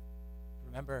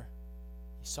 remember,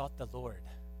 he sought the Lord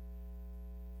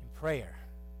in prayer.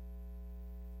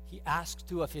 He asked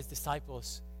 2 of his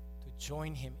disciples to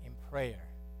join him in prayer,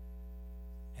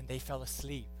 and they fell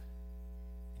asleep.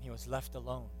 He was left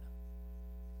alone.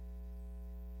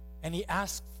 And he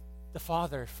asked the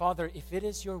Father, Father, if it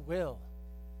is your will,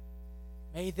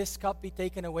 may this cup be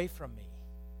taken away from me.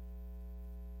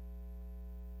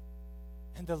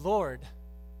 And the Lord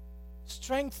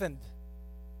strengthened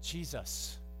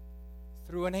Jesus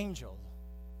through an angel.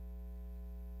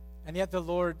 And yet the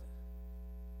Lord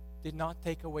did not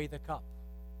take away the cup.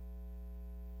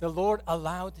 The Lord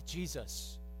allowed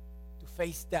Jesus to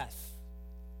face death.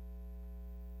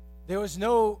 There was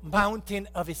no mountain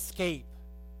of escape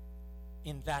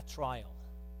in that trial.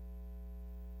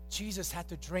 Jesus had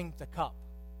to drink the cup.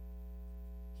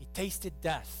 He tasted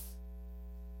death.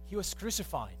 He was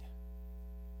crucified.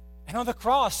 And on the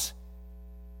cross,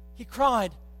 he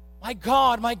cried, my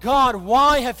God,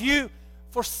 why have you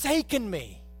forsaken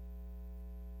me?"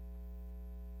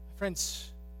 Friends,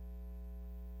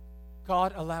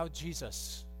 God allowed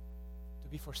Jesus to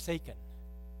be forsaken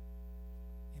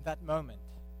in that moment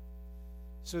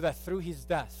so that through his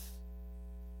death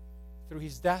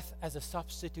as a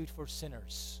substitute for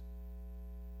sinners,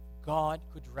 God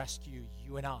could rescue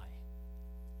you and I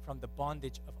from the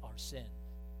bondage of our sin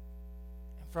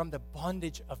and from the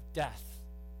bondage of death,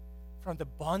 from the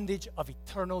bondage of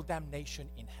eternal damnation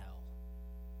in hell.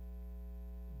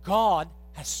 God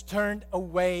has turned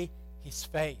away his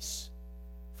face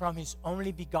from his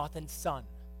only begotten Son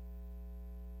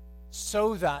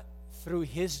so that through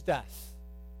his death,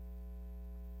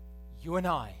 you and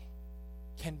I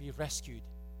can be rescued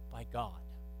by God.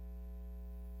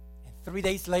 And 3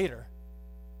 days later,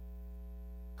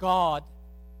 God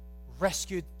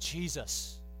rescued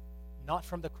Jesus, not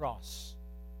from the cross,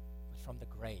 but from the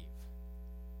grave.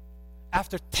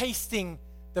 After tasting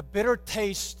the bitter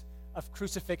taste of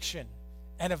crucifixion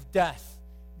and of death,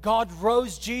 God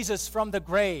rose Jesus from the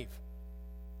grave,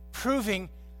 proving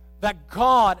that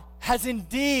God has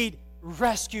indeed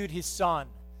rescued his Son,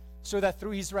 so that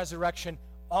through his resurrection,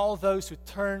 all those who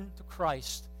turn to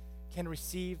Christ can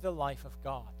receive the life of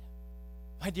God.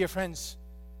 My dear friends,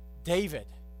 David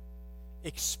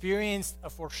experienced a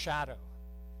foreshadow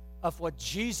of what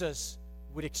Jesus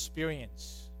would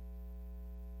experience: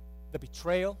 the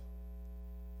betrayal,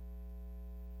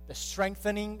 the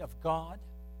strengthening of God.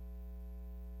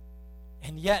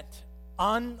 And yet,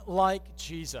 unlike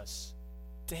Jesus,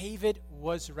 David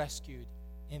was rescued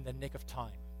in the nick of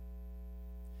time,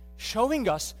 showing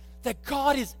us that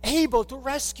God is able to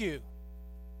rescue.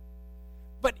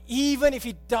 But even if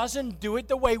he doesn't do it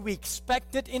the way we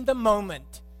expect it in the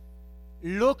moment,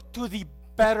 look to the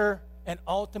better and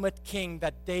ultimate King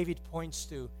that David points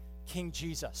to, King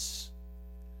Jesus.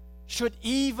 Should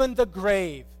even the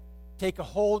grave take a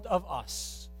hold of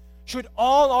us, should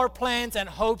all our plans and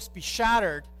hopes be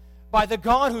shattered by the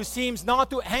God who seems not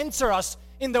to answer us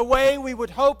in the way we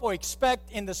would hope or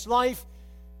expect in this life,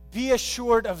 be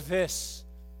assured of this: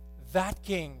 that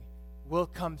King will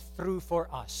come through for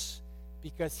us,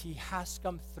 because he has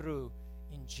come through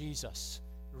in Jesus,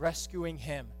 rescuing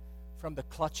him from the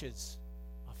clutches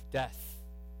of death.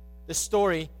 The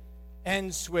story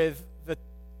ends with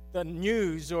the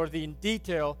news, or the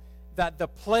detail, that the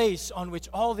place on which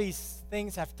all these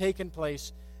things have taken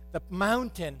place, the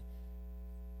mountain,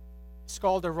 is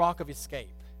called the Rock of Escape.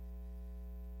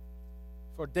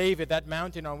 For David, that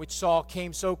mountain on which Saul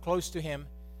came so close to him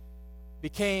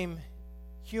became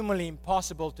humanly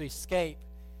impossible to escape,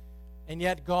 and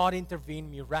yet God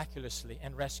intervened miraculously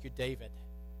and rescued David.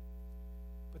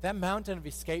 But that mountain of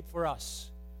escape for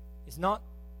us is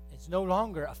no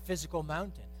longer a physical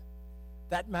mountain.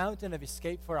 That mountain of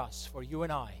escape for us, for you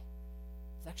and I,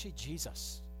 is actually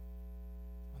Jesus.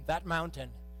 On that mountain,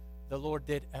 the Lord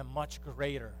did a much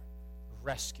greater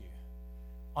rescue.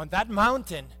 On that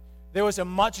mountain, there was a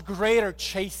much greater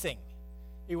chasing.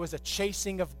 It was a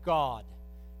chasing of God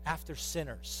after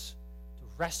sinners to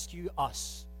rescue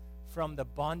us from the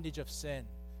bondage of sin,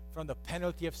 from the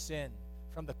penalty of sin,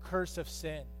 from the curse of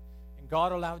sin. And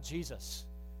God allowed Jesus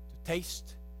to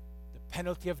taste the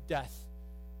penalty of death.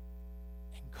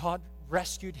 And God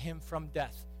rescued him from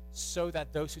death so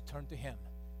that those who turn to him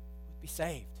would be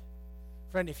saved.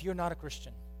 Friend, if you're not a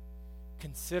Christian,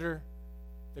 consider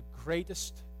the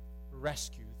greatest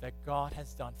rescue that God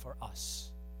has done for us,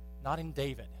 not in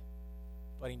David,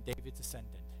 but in David's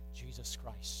descendant, Jesus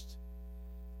Christ.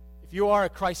 If you are a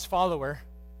Christ follower,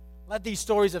 let these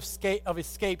stories of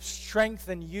escape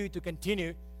strengthen you to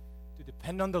continue to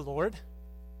depend on the Lord,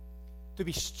 to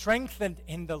be strengthened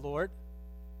in the Lord,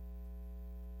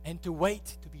 and to wait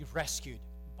to be rescued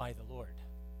by the Lord.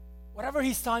 Whatever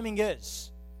his timing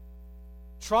is,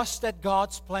 trust that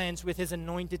God's plans with his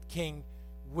anointed King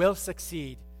will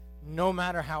succeed, no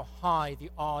matter how high the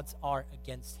odds are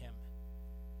against him.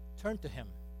 Turn to him.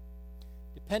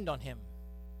 Depend on him.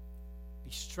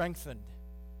 Be strengthened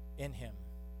in him.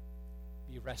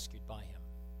 Be rescued by him.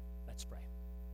 Let's pray.